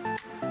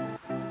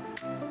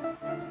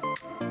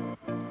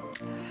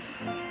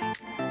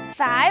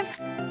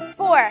 5,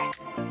 4,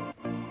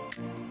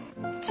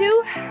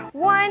 2,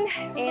 1,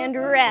 and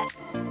rest.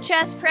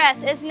 Chest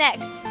press is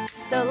next.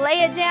 So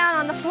lay it down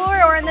on the floor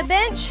or on the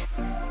bench.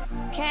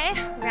 Okay,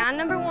 round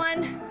number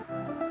 1.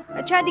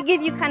 I tried to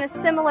give you kind of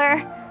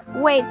similar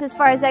weights as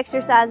far as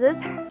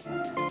exercises.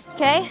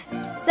 Okay,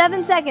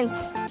 7 seconds.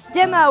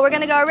 Demo, we're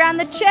gonna go around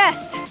the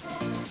chest.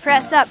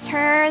 Press up,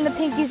 turn the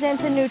pinkies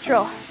into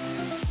neutral.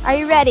 Are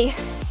you ready?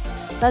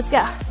 Let's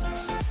go.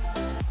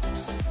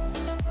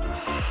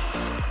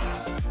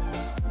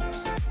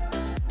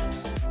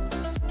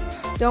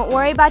 Don't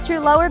worry about your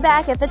lower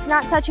back. If it's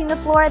not touching the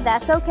floor,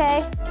 that's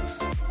okay.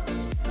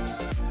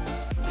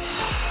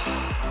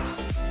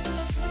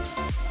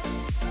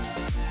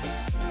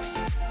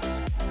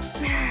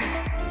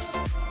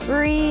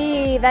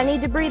 Breathe. I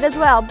need to breathe as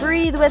well.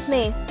 Breathe with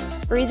me.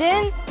 Breathe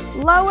in,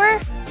 lower,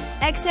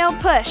 exhale,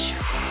 push.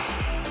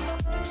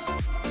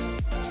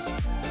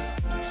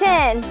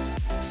 10.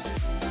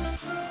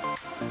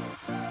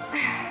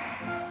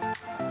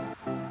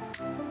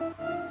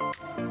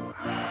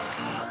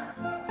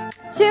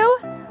 2,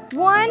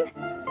 1,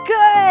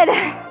 good.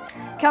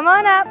 Come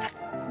on up,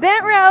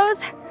 bent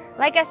rows.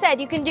 Like I said,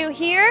 you can do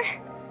here,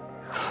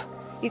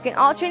 you can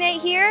alternate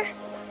here,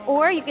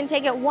 or you can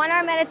take it one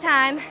arm at a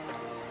time,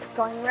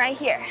 going right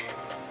here.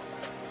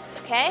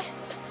 Okay,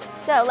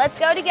 so let's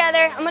go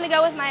together. I'm gonna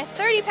go with my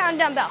 30-pound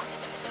dumbbell.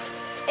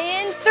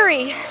 In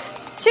 3,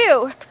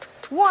 2,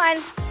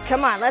 1,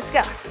 come on, let's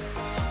go.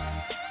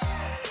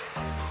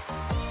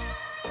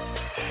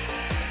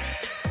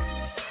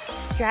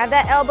 Drive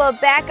that elbow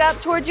back up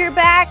towards your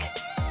back,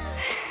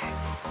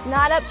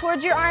 not up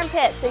towards your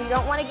armpit. So you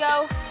don't want to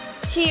go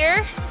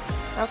here,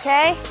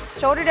 okay?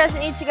 Shoulder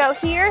doesn't need to go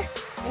here,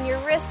 and your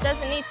wrist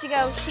doesn't need to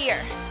go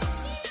here.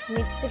 It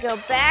needs to go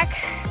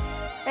back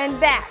and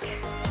back.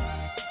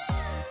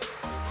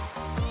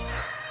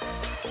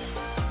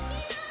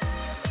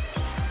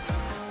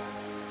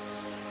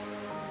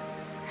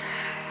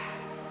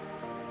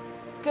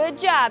 Good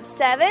job,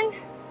 7,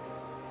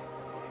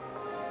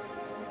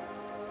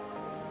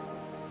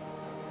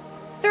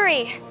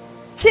 3,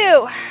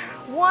 2,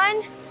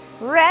 1,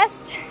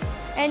 rest.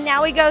 And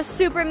now we go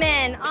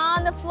Superman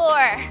on the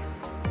floor.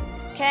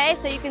 Okay,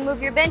 so you can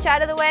move your bench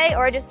out of the way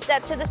or just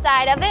step to the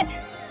side of it.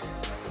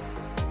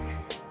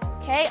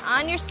 Okay,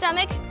 on your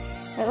stomach,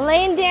 we're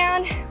laying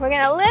down, we're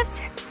gonna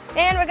lift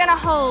and we're gonna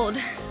hold.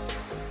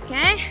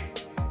 Okay,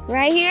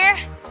 right here,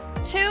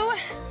 2,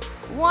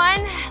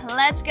 1,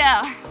 let's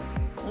go.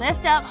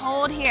 Lift up,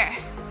 hold here.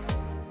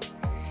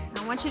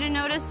 I want you to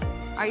notice,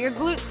 are your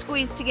glutes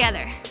squeezed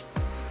together?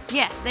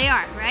 Yes, they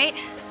are, right?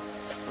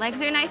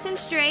 Legs are nice and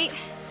straight.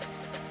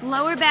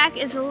 Lower back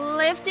is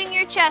lifting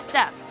your chest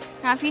up.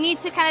 Now, if you need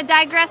to kind of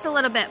digress a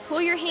little bit,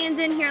 pull your hands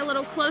in here a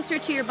little closer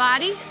to your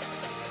body.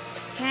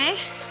 Okay?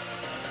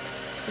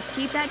 Just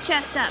keep that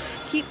chest up.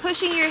 Keep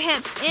pushing your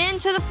hips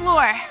into the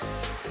floor.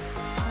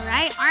 All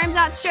right, arms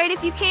out straight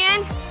if you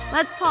can.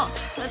 Let's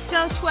pulse. Let's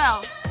go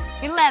 12,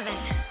 11,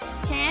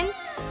 10,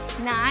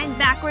 9,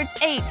 backwards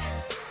 8,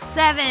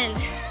 7,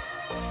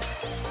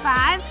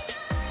 5,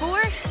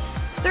 4,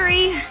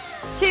 3,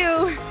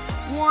 2,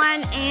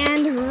 1,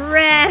 and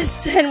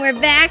rest. And we're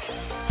back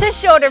to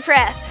shoulder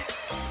press.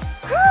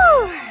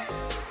 Whew.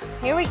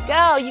 Here we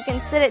go. You can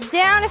sit it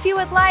down if you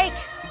would like.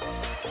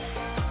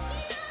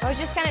 I was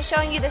just kind of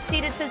showing you the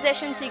seated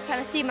position so you can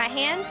kind of see my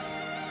hands.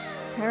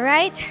 All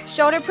right,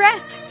 shoulder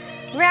press,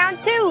 round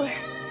 2.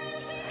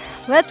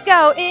 Let's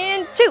go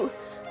in 2,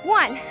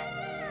 1.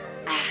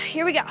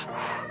 Here we go.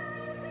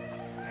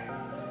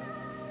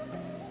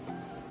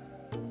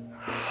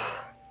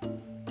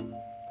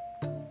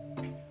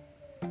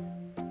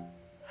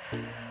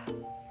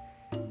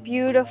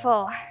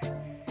 Beautiful.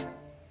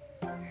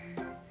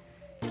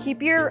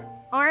 Keep your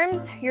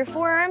arms, your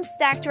forearms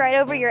stacked right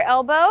over your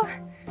elbow.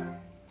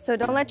 So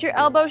don't let your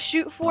elbow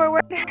shoot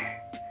forward.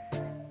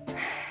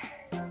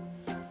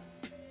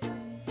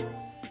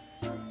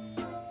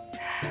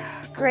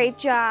 Great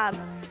job.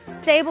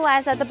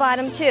 Stabilize at the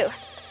bottom too.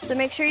 So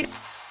make sure you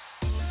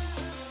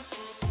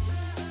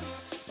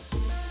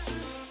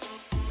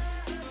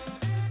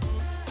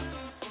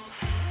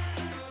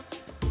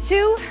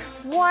 2,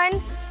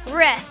 1,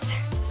 rest.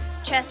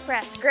 Chest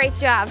press, great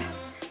job.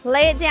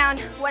 Lay it down,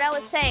 what I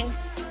was saying,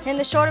 in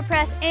the shoulder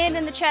press and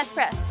in the chest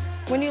press.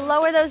 When you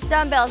lower those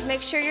dumbbells,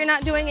 make sure you're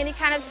not doing any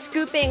kind of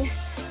scooping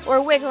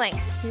or wiggling.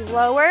 You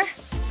lower,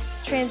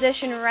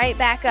 transition right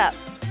back up.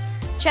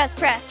 Chest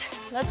press,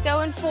 let's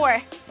go in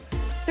 4,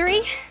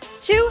 3,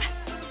 2,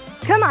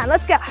 come on,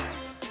 let's go.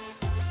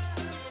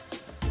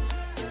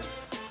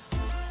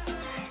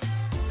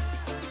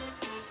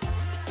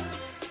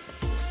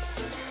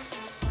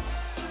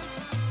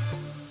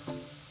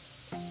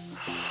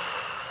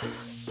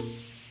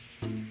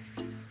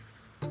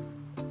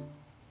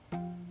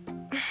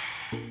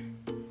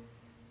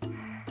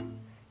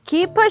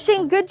 Keep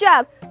pushing, good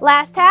job.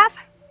 Last half.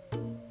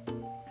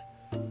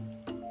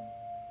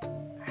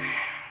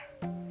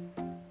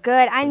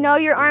 Good, I know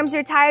your arms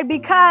are tired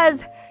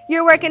because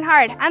you're working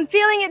hard. I'm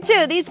feeling it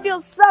too, these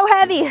feel so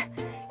heavy.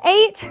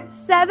 8,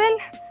 7,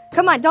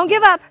 come on, don't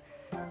give up.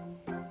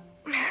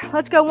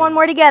 Let's go one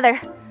more together.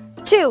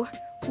 2,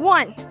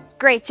 1,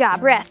 great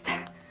job, rest.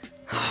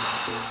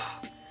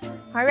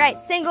 All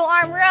right, single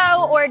arm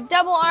row or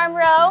double arm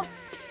row,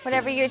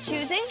 whatever you're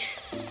choosing.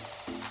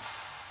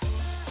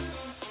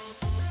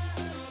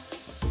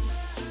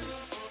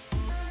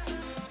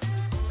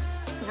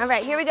 All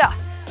right, here we go.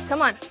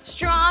 Come on,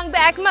 strong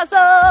back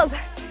muscles.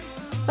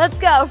 Let's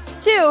go,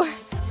 2,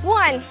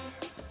 1.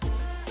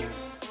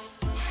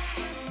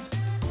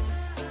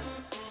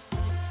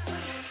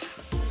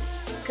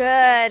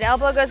 Good,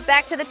 elbow goes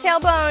back to the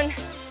tailbone.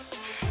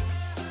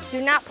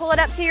 Do not pull it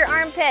up to your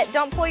armpit.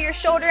 Don't pull your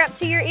shoulder up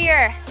to your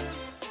ear.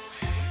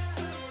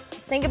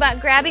 Just think about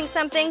grabbing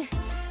something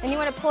and you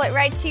want to pull it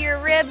right to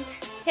your ribs,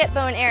 hip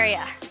bone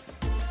area,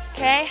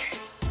 okay?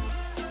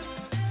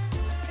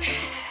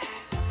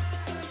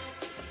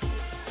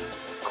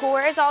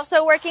 Core is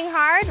also working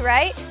hard,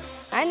 right?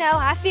 I know,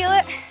 I feel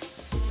it.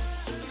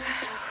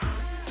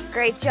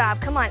 Great job,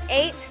 come on,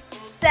 8,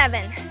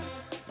 7.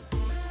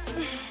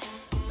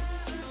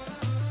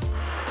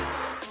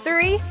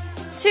 3,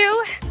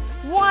 2,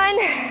 1.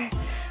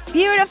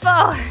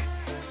 Beautiful.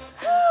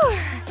 Whew.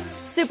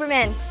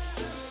 Superman.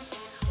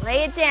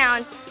 Lay it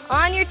down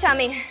on your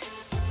tummy.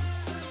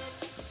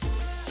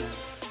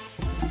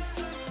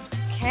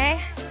 Okay,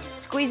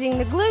 squeezing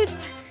the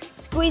glutes,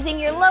 squeezing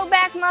your low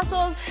back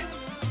muscles.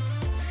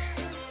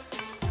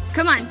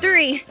 Come on,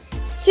 3,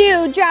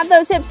 2, drop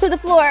those hips to the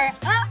floor.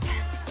 Up.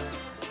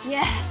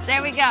 Yes,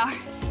 there we go.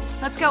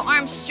 Let's go,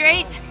 arms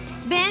straight,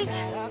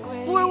 bent,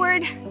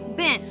 forward,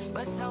 bent,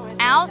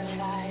 out,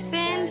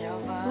 bend,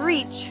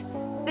 reach,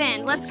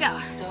 bend. Let's go.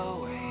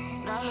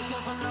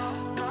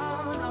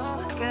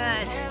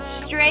 Good.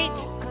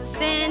 Straight,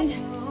 bend,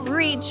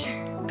 reach,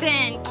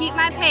 bend. Keep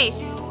my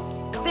pace.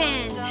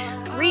 Bend,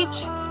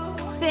 reach,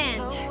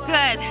 bend.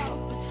 Good.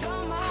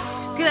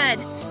 Good.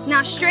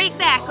 Now straight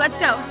back. Let's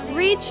go.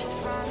 Reach,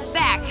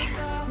 back,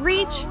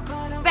 reach,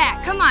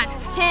 back. Come on.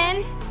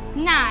 10,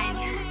 9,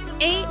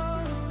 8,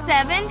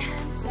 7,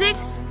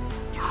 6,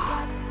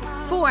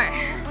 4,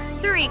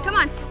 3. Come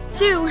on.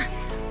 2,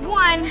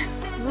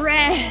 1.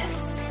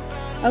 Rest.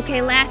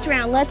 Okay, last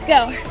round. Let's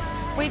go.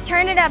 We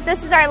turn it up.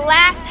 This is our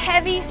last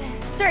heavy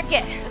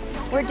circuit.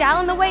 We're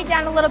dialing the weight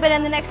down a little bit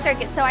in the next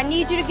circuit, so I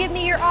need you to give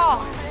me your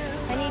all.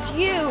 I need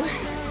you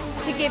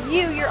to give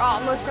you your all,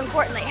 most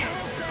importantly.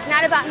 It's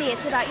not about me,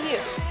 it's about you.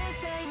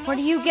 What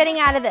are you getting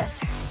out of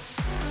this?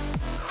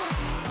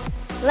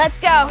 Let's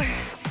go.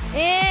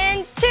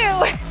 In 2,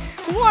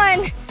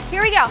 1.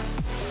 Here we go.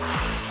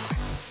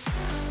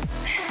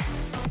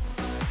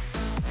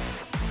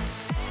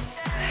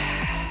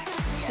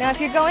 Now if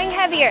you're going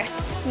heavier,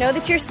 know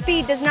that your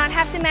speed does not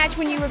have to match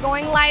when you were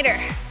going lighter.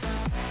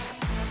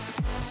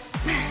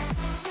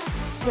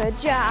 Good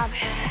job.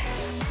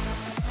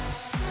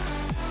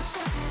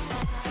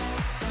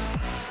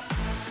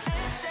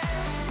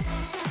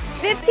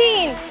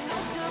 $15.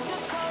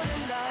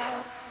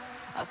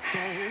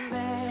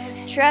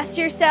 Trust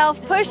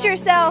yourself, push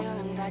yourself.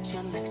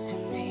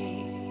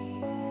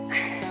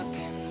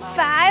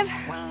 5,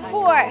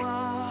 4,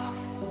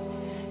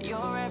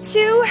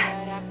 2,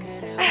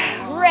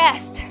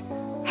 rest.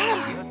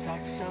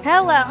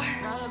 Hello.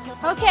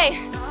 Okay,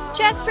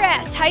 chest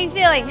press, how you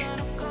feeling?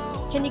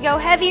 Can you go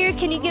heavier?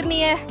 Can you give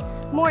me a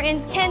more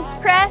intense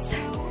press?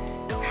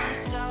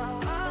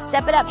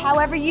 Step it up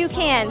however you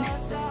can.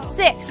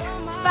 6,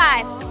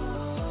 5,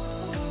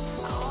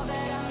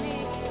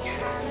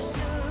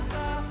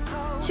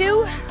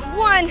 2,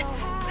 1.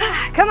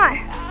 Come on.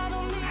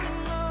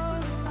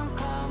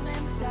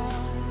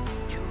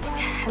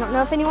 I don't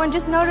know if anyone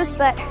just noticed,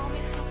 but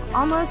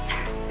almost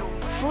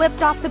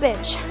flipped off the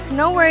bench.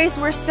 No worries,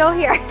 we're still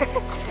here.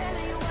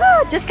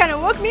 Just kind of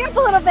woke me up a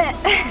little bit.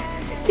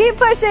 Keep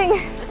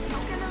pushing.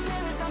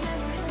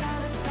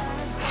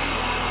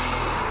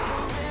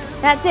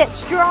 That's it,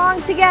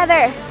 strong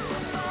together.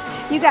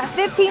 You got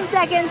 15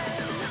 seconds.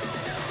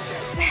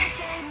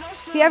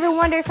 If you ever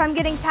wonder if I'm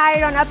getting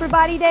tired on upper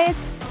body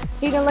days,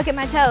 you can look at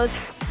my toes.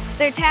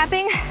 They're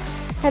tapping,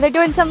 or they're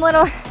doing some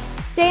little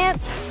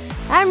dance.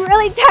 I'm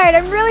really tired,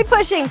 I'm really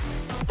pushing.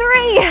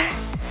 3,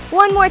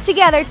 1 more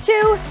together.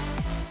 2,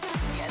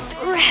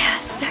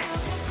 rest.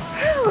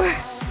 Whew.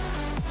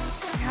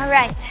 All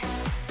right,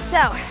 so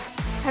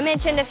I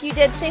mentioned if you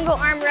did single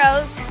arm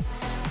rows,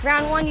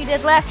 round 1 you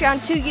did left,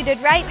 round 2 you did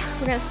right.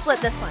 We're gonna split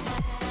this one,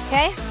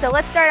 okay? So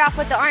let's start off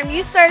with the arm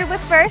you started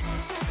with first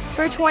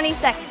for 20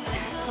 seconds,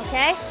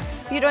 okay?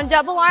 If you're doing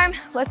double arm,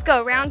 let's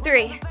go, round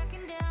 3.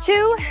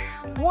 2,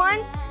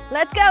 1,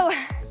 let's go.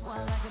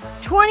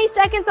 20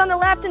 seconds on the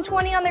left and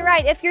 20 on the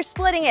right if you're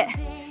splitting it.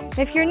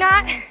 If you're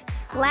not,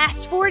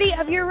 last 40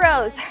 of your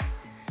rows.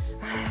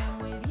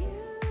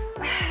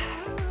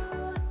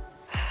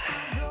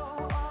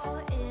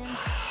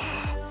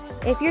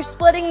 If you're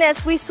splitting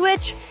this, we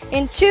switch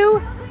in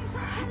 2,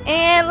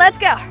 and let's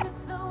go.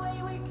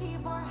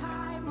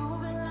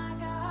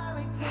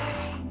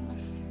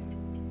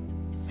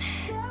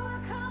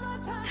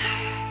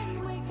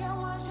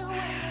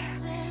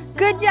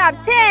 Good job,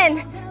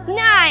 10,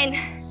 9,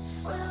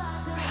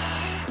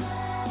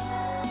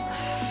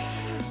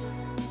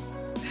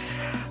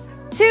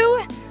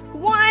 2,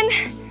 1,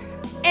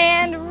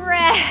 and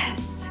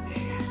rest.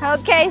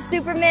 Okay,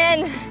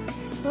 Supermen,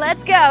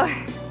 let's go.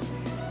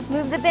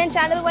 Move the bench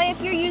out of the way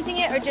if you're using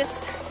it, or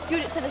just scoot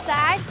it to the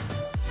side.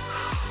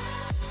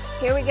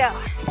 Here we go.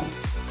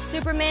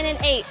 Superman in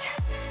 8,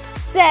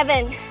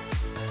 7,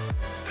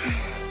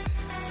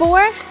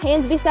 4,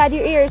 hands beside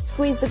your ears,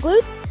 squeeze the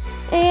glutes,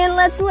 and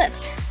let's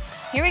lift.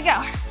 Here we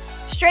go.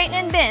 Straighten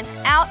and bend,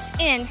 out,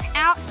 in,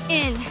 out,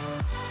 in.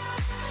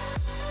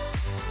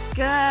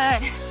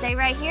 Good, stay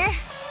right here.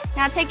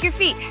 Now take your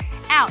feet,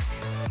 out,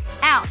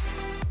 out,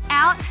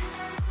 out,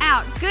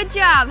 out. Good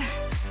job.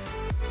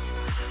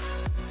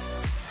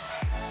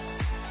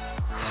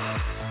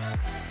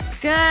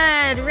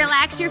 Good,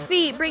 relax your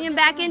feet, bring them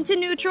back into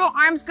neutral,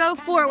 arms go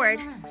forward.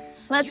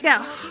 Let's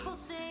go.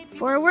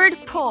 Forward,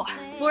 pull,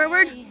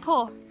 forward,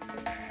 pull.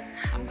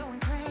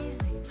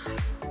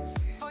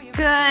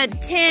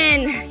 Good,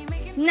 10,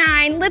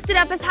 9, lift it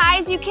up as high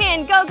as you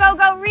can. Go, go,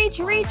 go, reach,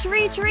 reach,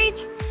 reach,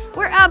 reach.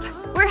 We're up,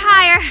 we're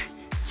higher.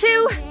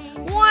 2,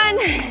 1,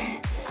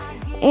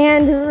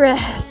 and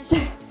rest.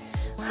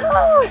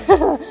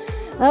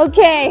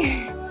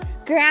 Okay,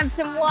 grab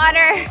some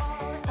water.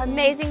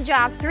 Amazing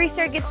job. 3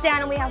 circuits down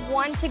and we have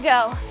 1 to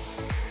go.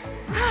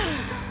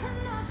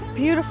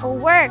 Beautiful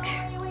work.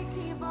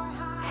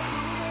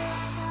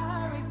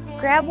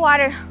 Grab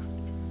water.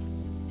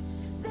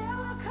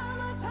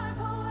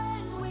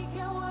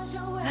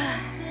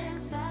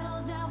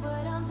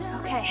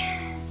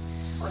 Okay.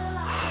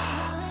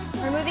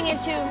 We're moving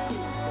into,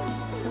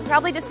 I'm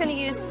probably just gonna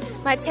use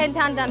my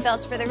 10-pound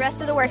dumbbells for the rest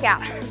of the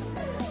workout.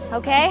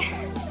 Okay?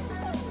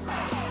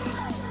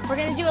 We're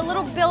gonna do a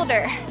little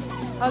builder.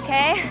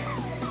 Okay,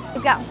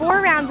 we've got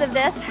 4 rounds of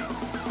this.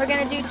 We're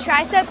gonna do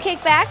tricep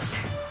kickbacks.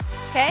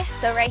 Okay,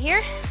 so right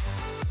here,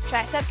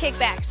 tricep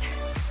kickbacks.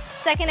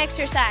 Second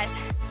exercise,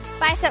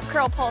 bicep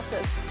curl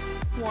pulses.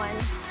 1,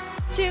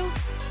 2.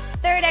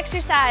 Third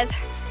exercise,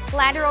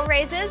 lateral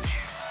raises.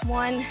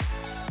 1,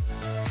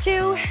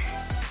 2.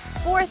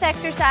 Fourth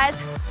exercise,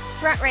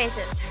 front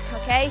raises.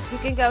 Okay, you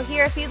can go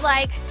here if you'd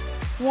like.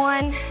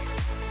 1,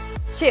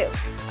 2.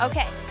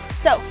 Okay,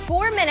 so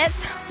 4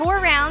 minutes, 4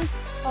 rounds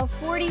of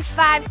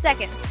 45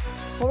 seconds.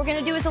 What we're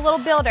gonna do is a little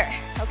builder,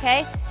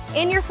 okay?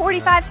 In your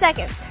 45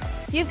 seconds,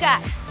 you've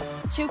got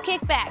 2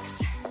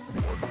 kickbacks,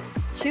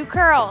 2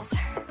 curls,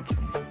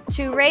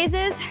 2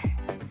 raises,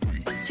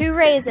 2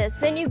 raises.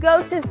 Then you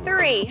go to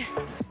 3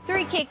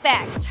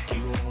 kickbacks,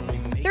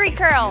 3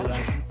 curls,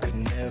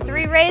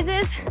 3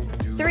 raises,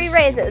 3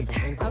 raises,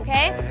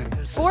 okay?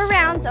 4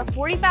 rounds of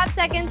 45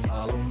 seconds,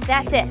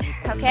 that's it,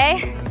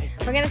 okay?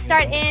 We're gonna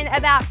start in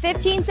about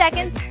 15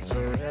 seconds.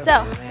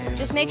 So,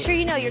 just make sure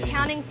you know you're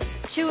counting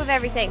 2 of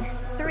everything,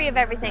 3 of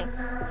everything,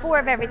 4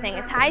 of everything,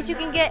 as high as you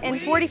can get in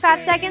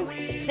 45 seconds,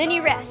 then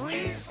you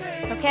rest,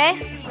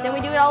 okay? Then we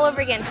do it all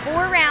over again,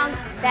 4 rounds,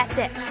 that's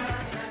it.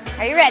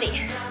 Are you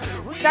ready?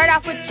 Start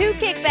off with 2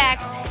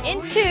 kickbacks,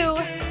 in 2,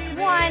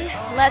 1,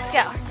 let's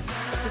go.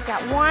 You've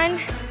got 1,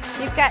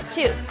 you've got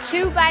 2.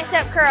 2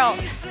 bicep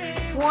curls,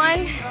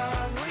 1,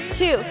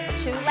 2.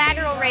 2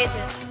 lateral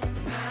raises,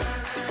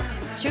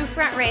 2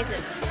 front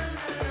raises.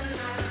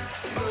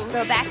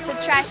 Go back to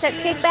tricep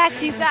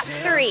kickbacks, you've got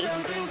 3.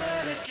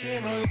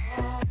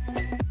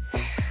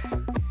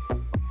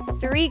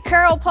 3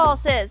 curl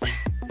pulses.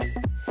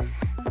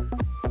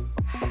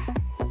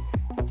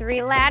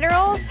 3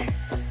 laterals.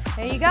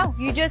 There you go,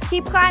 you just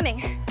keep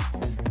climbing.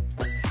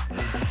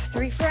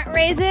 3 front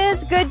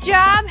raises, good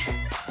job.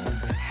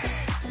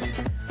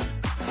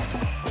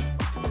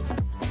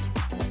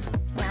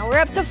 Now we're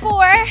up to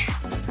 4.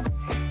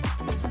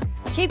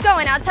 Keep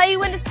going, I'll tell you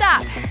when to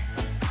stop.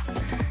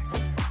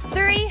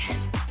 3,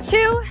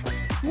 2,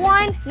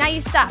 1, now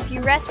you stop.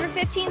 You rest for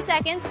 15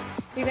 seconds.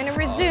 You're gonna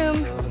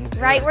resume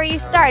right where you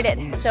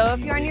started. So if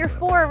you're on your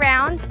 4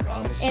 round,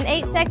 in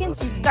 8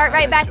 seconds, you start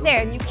right back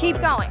there and you keep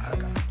going.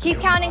 Keep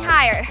counting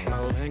higher.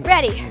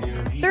 Ready,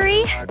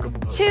 3,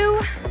 2,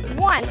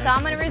 1. So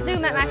I'm gonna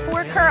resume at my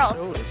 4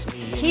 curls.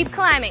 Keep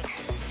climbing.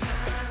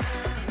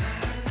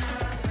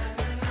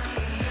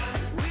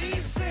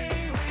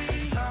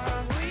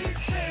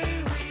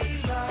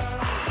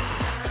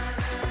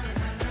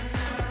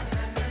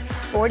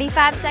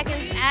 45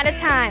 seconds at a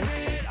time.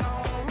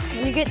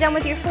 When you get done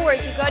with your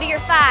 4s, you go to your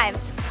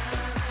 5s.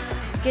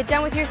 Get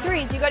done with your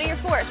 3s, you go to your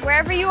 4s,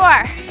 wherever you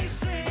are.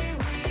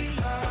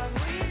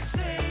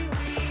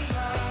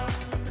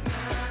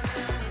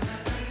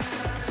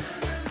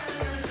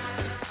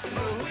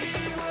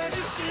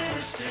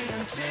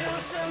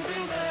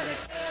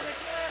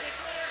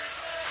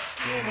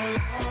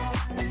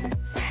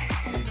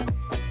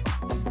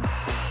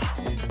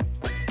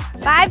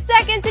 Five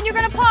seconds and you're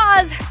gonna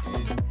pause.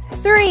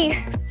 3,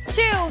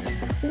 2,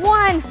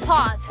 1,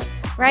 pause.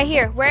 Right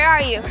here, where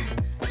are you?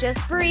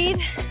 Just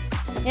breathe.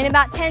 In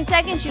about 10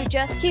 seconds, you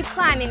just keep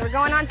climbing. We're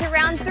going on to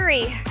round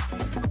 3,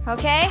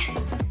 okay?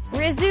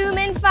 Resume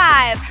in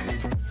 5,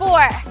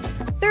 4,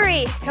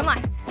 3, come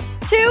on.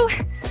 2,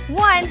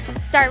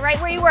 1, start right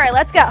where you were,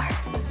 let's go.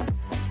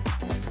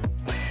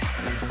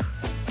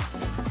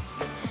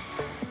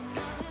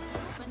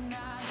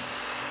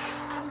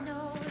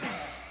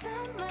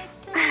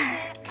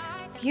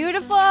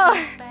 Beautiful,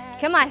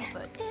 come on.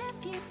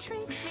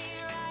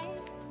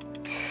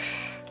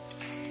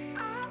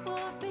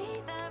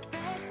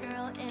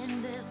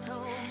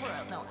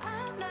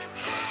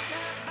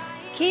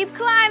 Keep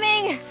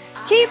climbing,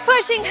 keep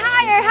pushing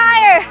higher,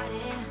 higher.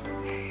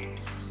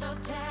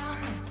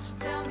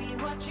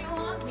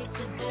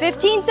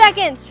 15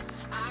 seconds.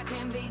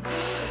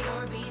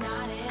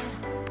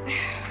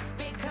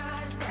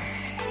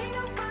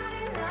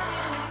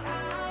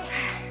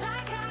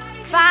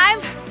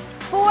 5,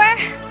 4,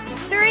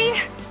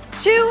 3,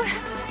 2,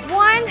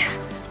 1,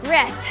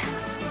 rest.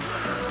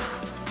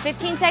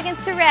 15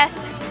 seconds to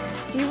rest.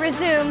 You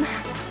resume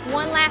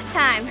one last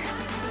time.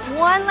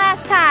 One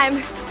last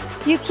time.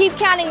 You keep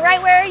counting right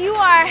where you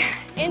are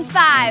in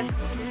 5,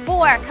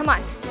 4, come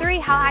on, 3,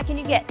 how high can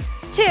you get?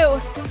 2,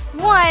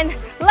 1,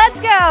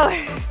 let's go.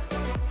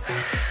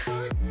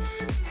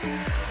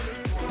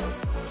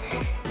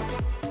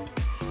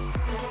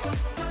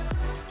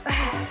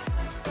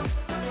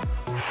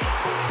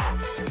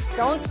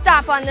 Don't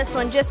stop on this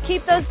one, just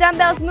keep those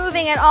dumbbells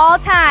moving at all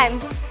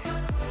times.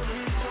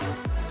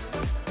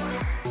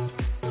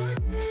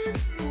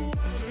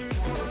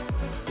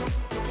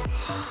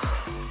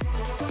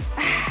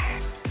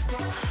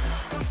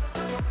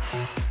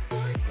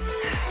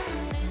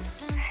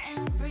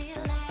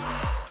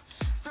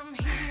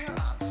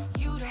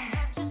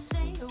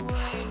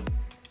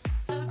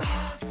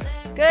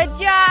 Good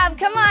job,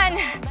 come on.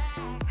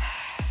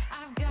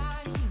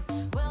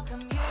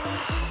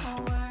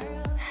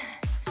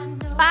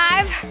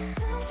 5,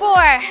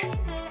 4,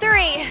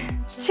 3,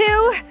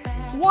 2,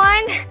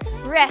 1,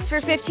 rest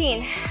for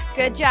 15.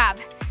 Good job.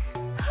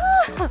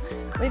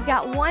 We've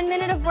got 1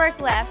 minute of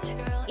work left.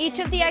 Each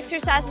of the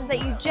exercises that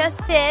you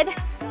just did,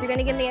 you're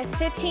gonna give me a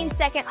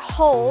 15-second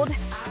hold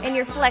in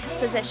your flexed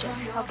position,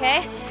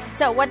 okay?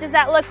 So what does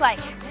that look like?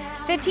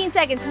 15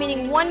 seconds,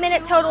 meaning 1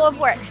 minute total of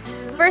work.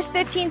 First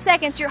 15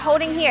 seconds, you're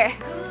holding here.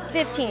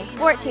 15,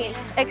 14,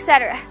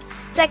 etc.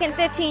 Second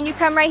 15, you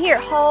come right here.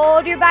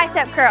 Hold your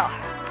bicep curl.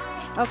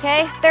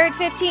 Okay, third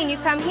 15, you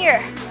come here.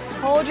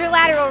 Hold your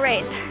lateral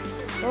raise.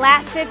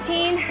 Last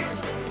 15,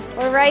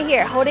 we're right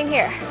here, holding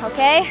here,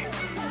 okay?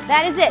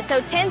 That is it,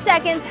 so 10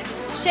 seconds,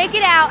 shake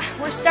it out.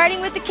 We're starting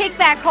with the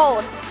kickback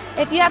hold.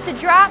 If you have to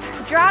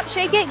drop,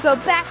 shake it, go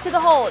back to the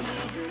hold.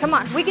 Come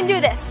on, we can do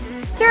this.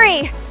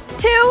 3,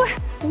 2,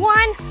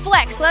 1,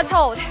 flex, let's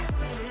hold.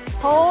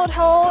 Hold,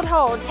 hold,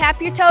 hold.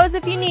 Tap your toes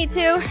if you need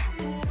to.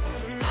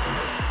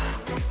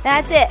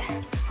 That's it.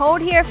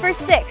 Hold here for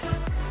 6,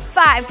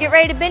 5. Get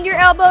ready to bend your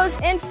elbows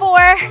in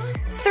 4,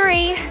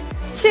 3,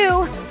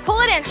 2. Pull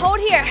it in. Hold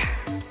here.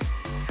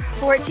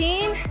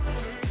 14.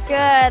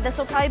 Good. This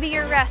will probably be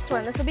your rest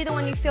one. This will be the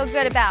one you feel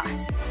good about.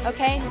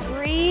 Okay.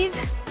 Breathe.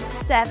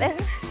 7,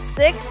 6.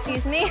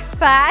 Excuse me.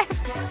 5,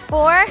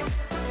 4,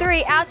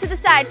 3. Out to the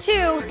side. 2,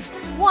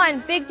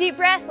 1. Big deep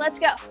breath. Let's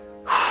go.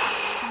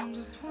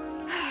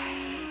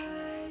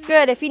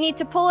 Good. If you need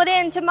to pull it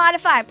in to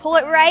modify, pull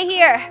it right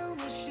here.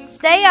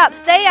 Stay up,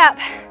 stay up.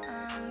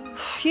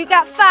 You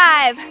got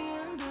 5,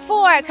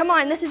 4. Come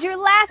on, this is your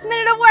last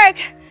minute of work.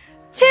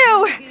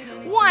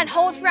 2, 1.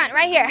 Hold front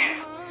right here.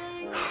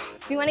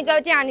 If you want to go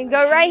down, you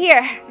go right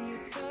here.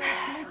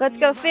 Let's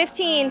go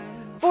 15,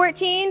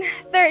 14,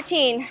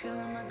 13.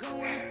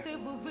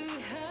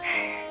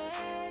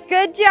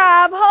 Good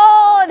job.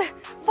 Hold.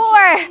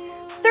 4,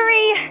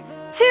 3,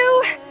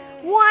 2,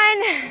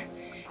 1.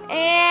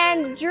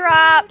 And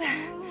drop.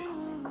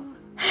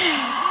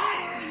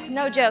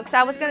 No jokes.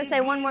 I was going to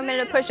say 1 more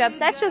minute of push-ups.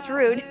 That's just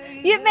rude.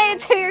 You've made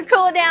it to your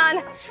cool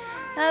down.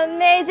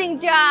 Amazing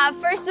job.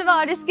 First of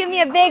all, just give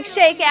me a big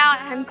shake out.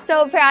 I'm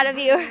so proud of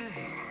you.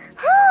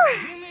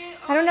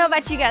 I don't know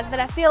about you guys, but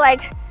I feel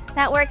like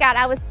that workout,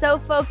 I was so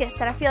focused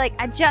that I feel like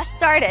I just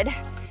started.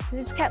 I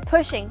just kept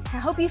pushing. I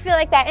hope you feel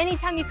like that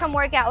anytime you come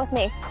work out with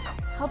me.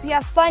 I hope you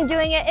have fun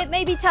doing it. It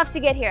may be tough to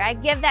get here. I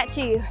give that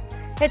to you.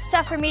 It's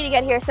tough for me to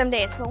get here some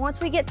days, but once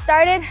we get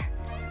started,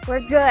 we're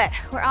good.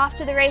 We're off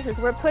to the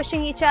races. We're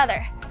pushing each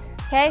other.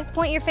 Okay,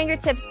 point your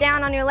fingertips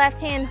down on your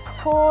left hand,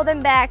 pull them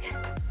back.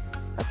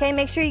 Okay,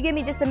 make sure you give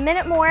me just a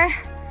minute more.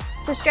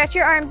 To stretch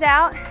your arms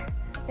out,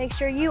 make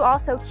sure you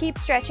also keep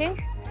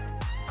stretching.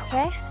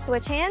 Okay,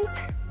 switch hands.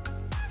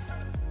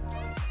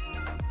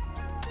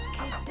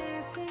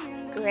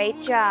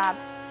 Great job.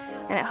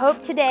 And I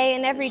hope today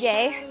and every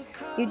day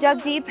you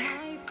dug deep,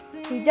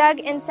 you dug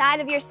inside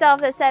of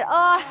yourself that said,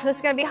 oh, this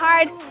is gonna be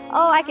hard.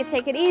 Oh, I could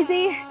take it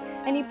easy.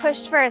 And you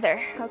pushed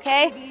further,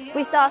 okay?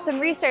 We saw some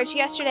research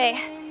yesterday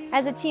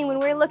as a team when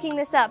we were looking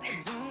this up.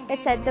 It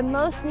said the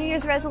most New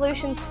Year's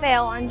resolutions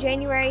fail on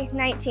January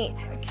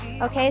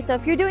 19th. Okay, so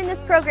if you're doing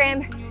this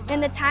program in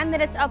the time that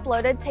it's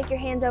uploaded, take your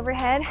hands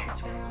overhead.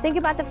 Think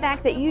about the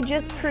fact that you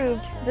just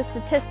proved the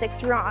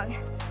statistics wrong.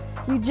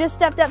 You just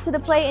stepped up to the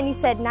plate and you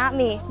said, not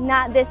me,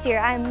 not this year.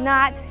 I'm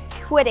not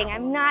quitting,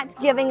 I'm not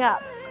giving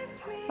up,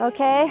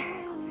 okay?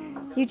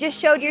 You just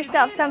showed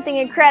yourself something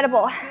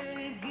incredible.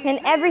 And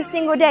every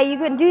single day you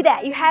can do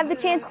that. You have the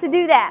chance to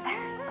do that,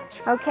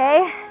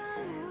 okay?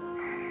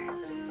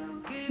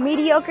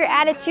 Mediocre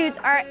attitudes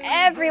are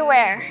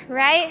everywhere,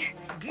 right?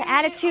 The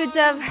attitudes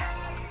of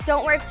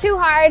don't work too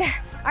hard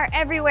are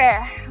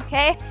everywhere,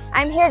 okay?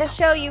 I'm here to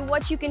show you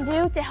what you can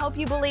do to help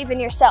you believe in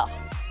yourself.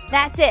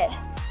 That's it.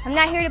 I'm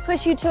not here to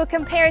push you to a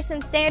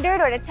comparison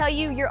standard or to tell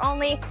you you're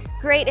only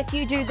great if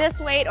you do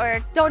this weight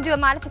or don't do a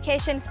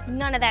modification.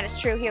 None of that is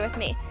true here with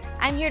me.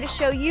 I'm here to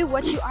show you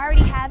what you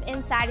already have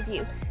inside of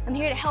you. I'm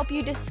here to help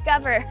you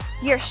discover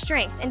your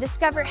strength and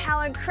discover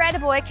how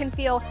incredible it can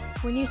feel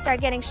when you start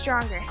getting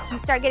stronger. You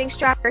start getting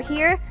stronger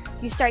here,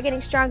 you start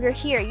getting stronger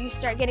here, you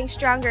start getting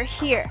stronger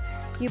here.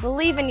 You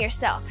believe in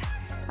yourself,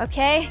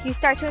 okay? You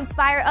start to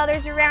inspire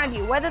others around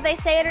you. Whether they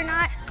say it or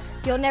not,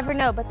 you'll never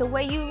know, but the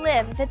way you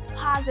live, if it's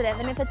positive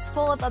and if it's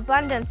full of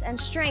abundance and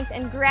strength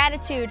and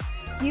gratitude,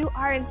 you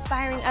are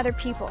inspiring other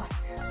people.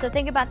 So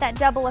think about that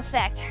double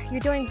effect. You're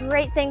doing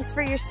great things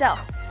for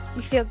yourself.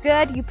 You feel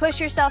good, you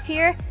push yourself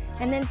here,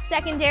 and then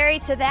secondary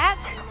to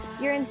that,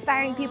 you're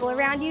inspiring people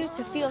around you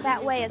to feel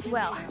that way as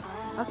well.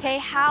 Okay,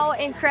 how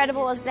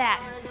incredible is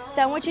that?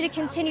 So I want you to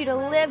continue to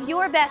live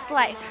your best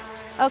life.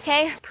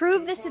 Okay,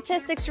 prove the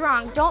statistics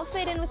wrong. Don't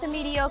fit in with the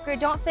mediocre.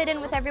 Don't fit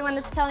in with everyone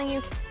that's telling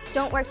you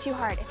don't work too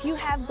hard. If you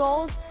have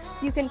goals,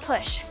 you can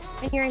push,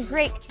 and you're in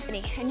great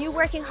company. And you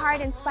working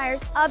hard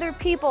inspires other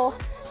people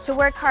to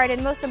work hard,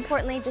 and most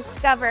importantly,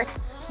 discover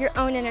your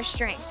own inner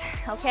strength.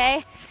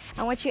 Okay,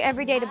 I want you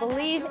every day to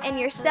believe in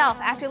yourself.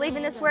 After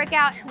leaving this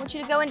workout, I want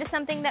you to go into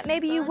something that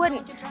maybe you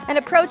wouldn't and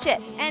approach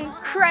it and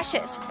crush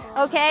it.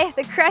 Okay,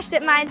 the crushed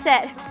it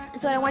mindset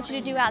is what I want you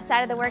to do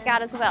outside of the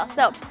workout as well.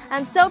 So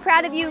I'm so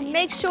proud of you.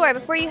 Make sure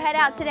before you head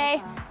out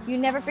today, you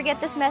never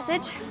forget this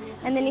message.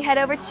 And then you head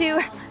over to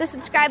the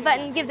subscribe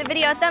button, give the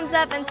video a thumbs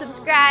up and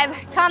subscribe.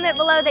 Comment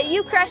below that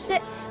you crushed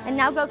it, and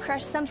now go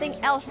crush something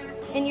else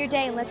in your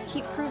day, and let's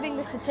keep proving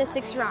the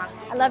statistics wrong.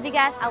 I love you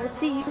guys. I will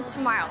see you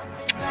tomorrow.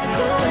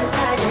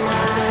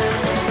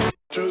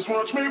 Just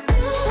watch me.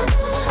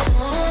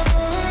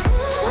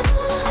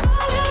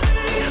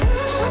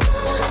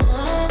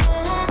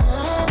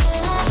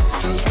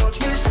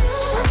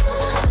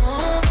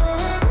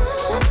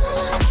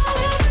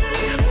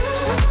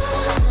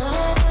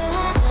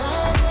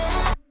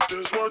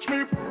 Watch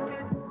me.